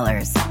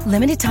 $6.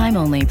 Limited time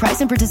only.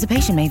 Price and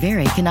participation may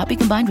vary. Cannot be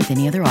combined with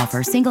any other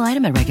offer. Single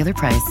item at regular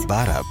price.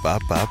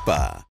 Ba-da-ba-ba-ba.